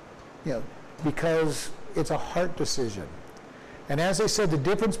 Because it's a heart decision. And as I said, the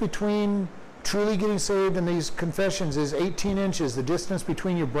difference between truly getting saved and these confessions is 18 inches, the distance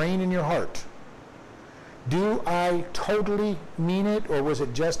between your brain and your heart. Do I totally mean it, or was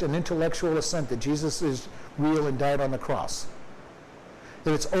it just an intellectual assent that Jesus is real and died on the cross?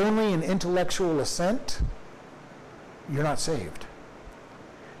 If it's only an intellectual assent, you're not saved.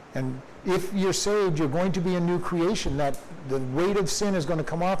 And if you're saved, you're going to be a new creation. That the weight of sin is going to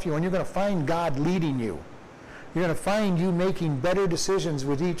come off you, and you're going to find God leading you. You're going to find you making better decisions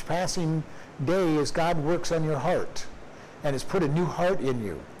with each passing day as God works on your heart and has put a new heart in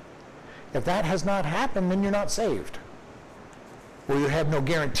you. If that has not happened, then you're not saved. Or you have no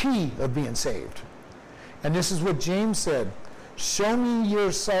guarantee of being saved. And this is what James said. Show me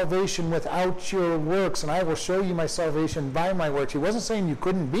your salvation without your works, and I will show you my salvation by my works. He wasn't saying you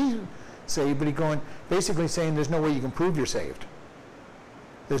couldn't be saved, but basically saying there's no way you can prove you're saved.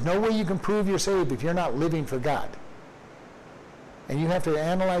 There's no way you can prove you're saved if you're not living for God. And you have to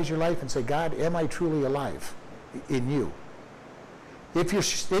analyze your life and say, God, am I truly alive in you?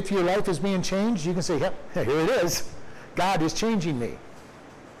 If your life is being changed, you can say, yep, here it is. God is changing me.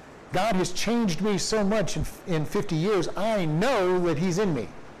 God has changed me so much in 50 years, I know that he's in me.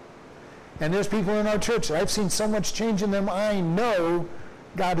 And there's people in our church that I've seen so much change in them, I know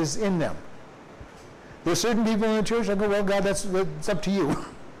God is in them. There's certain people in the church, I go, well, God, that's up to you.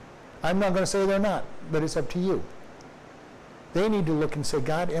 I'm not going to say they're not, but it's up to you. They need to look and say,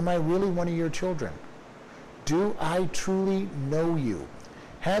 God, am I really one of your children? Do I truly know you?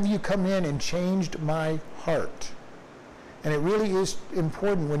 Have you come in and changed my heart? And it really is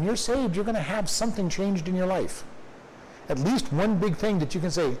important. When you're saved, you're going to have something changed in your life. At least one big thing that you can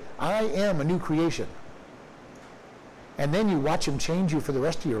say, I am a new creation. And then you watch him change you for the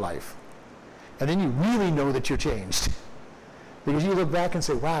rest of your life. And then you really know that you're changed. Because you look back and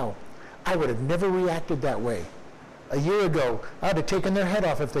say, wow, I would have never reacted that way. A year ago, I would have taken their head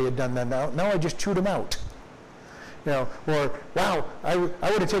off if they had done that. Now I just chewed them out. Or, wow, I would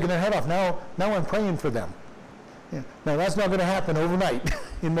have taken their head off. Now I'm praying for them. Yeah. Now, that's not going to happen overnight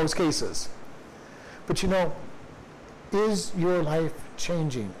in most cases. But is your life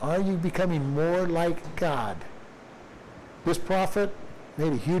changing? Are you becoming more like God? This prophet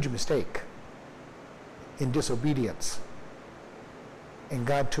made a huge mistake in disobedience, and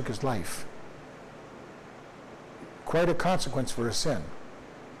God took his life. Quite a consequence for his sin.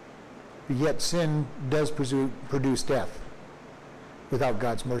 But yet sin does produce death without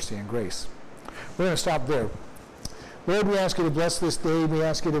God's mercy and grace. We're going to stop there. Lord, we ask you to bless this day. We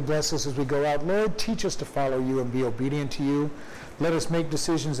ask you to bless us as we go out. Lord, teach us to follow you and be obedient to you. Let us make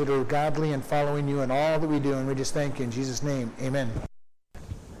decisions that are godly and following you in all that we do. And we just thank you in Jesus' name. Amen.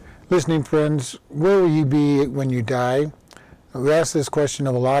 Listening friends, where will you be when you die? We ask this question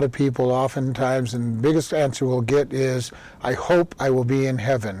of a lot of people oftentimes, and the biggest answer we'll get is, I hope I will be in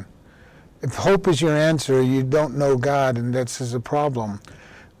heaven. If hope is your answer, you don't know God, and that's a problem.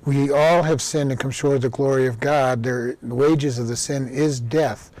 We all have sinned and come short of the glory of God. The wages of the sin is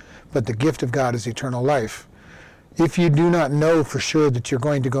death, but the gift of God is eternal life. If you do not know for sure that you're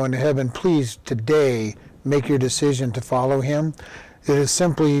going to go into heaven, please today make your decision to follow him. It is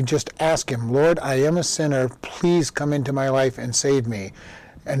simply just ask him, Lord, I am a sinner. Please come into my life and save me,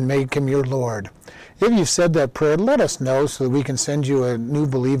 and make him your Lord. If you've said that prayer, let us know so that we can send you a new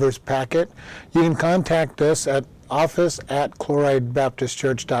believers packet. You can contact us at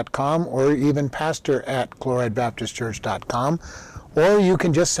office@chloridebaptistchurch.com or even pastor@chloridebaptistchurch.com. Or you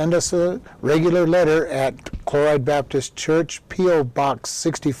can just send us a regular letter at Chloride Baptist Church, P.O. Box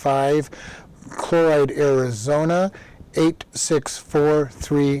 65, Chloride, Arizona,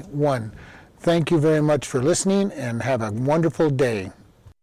 86431. Thank you very much for listening, and have a wonderful day.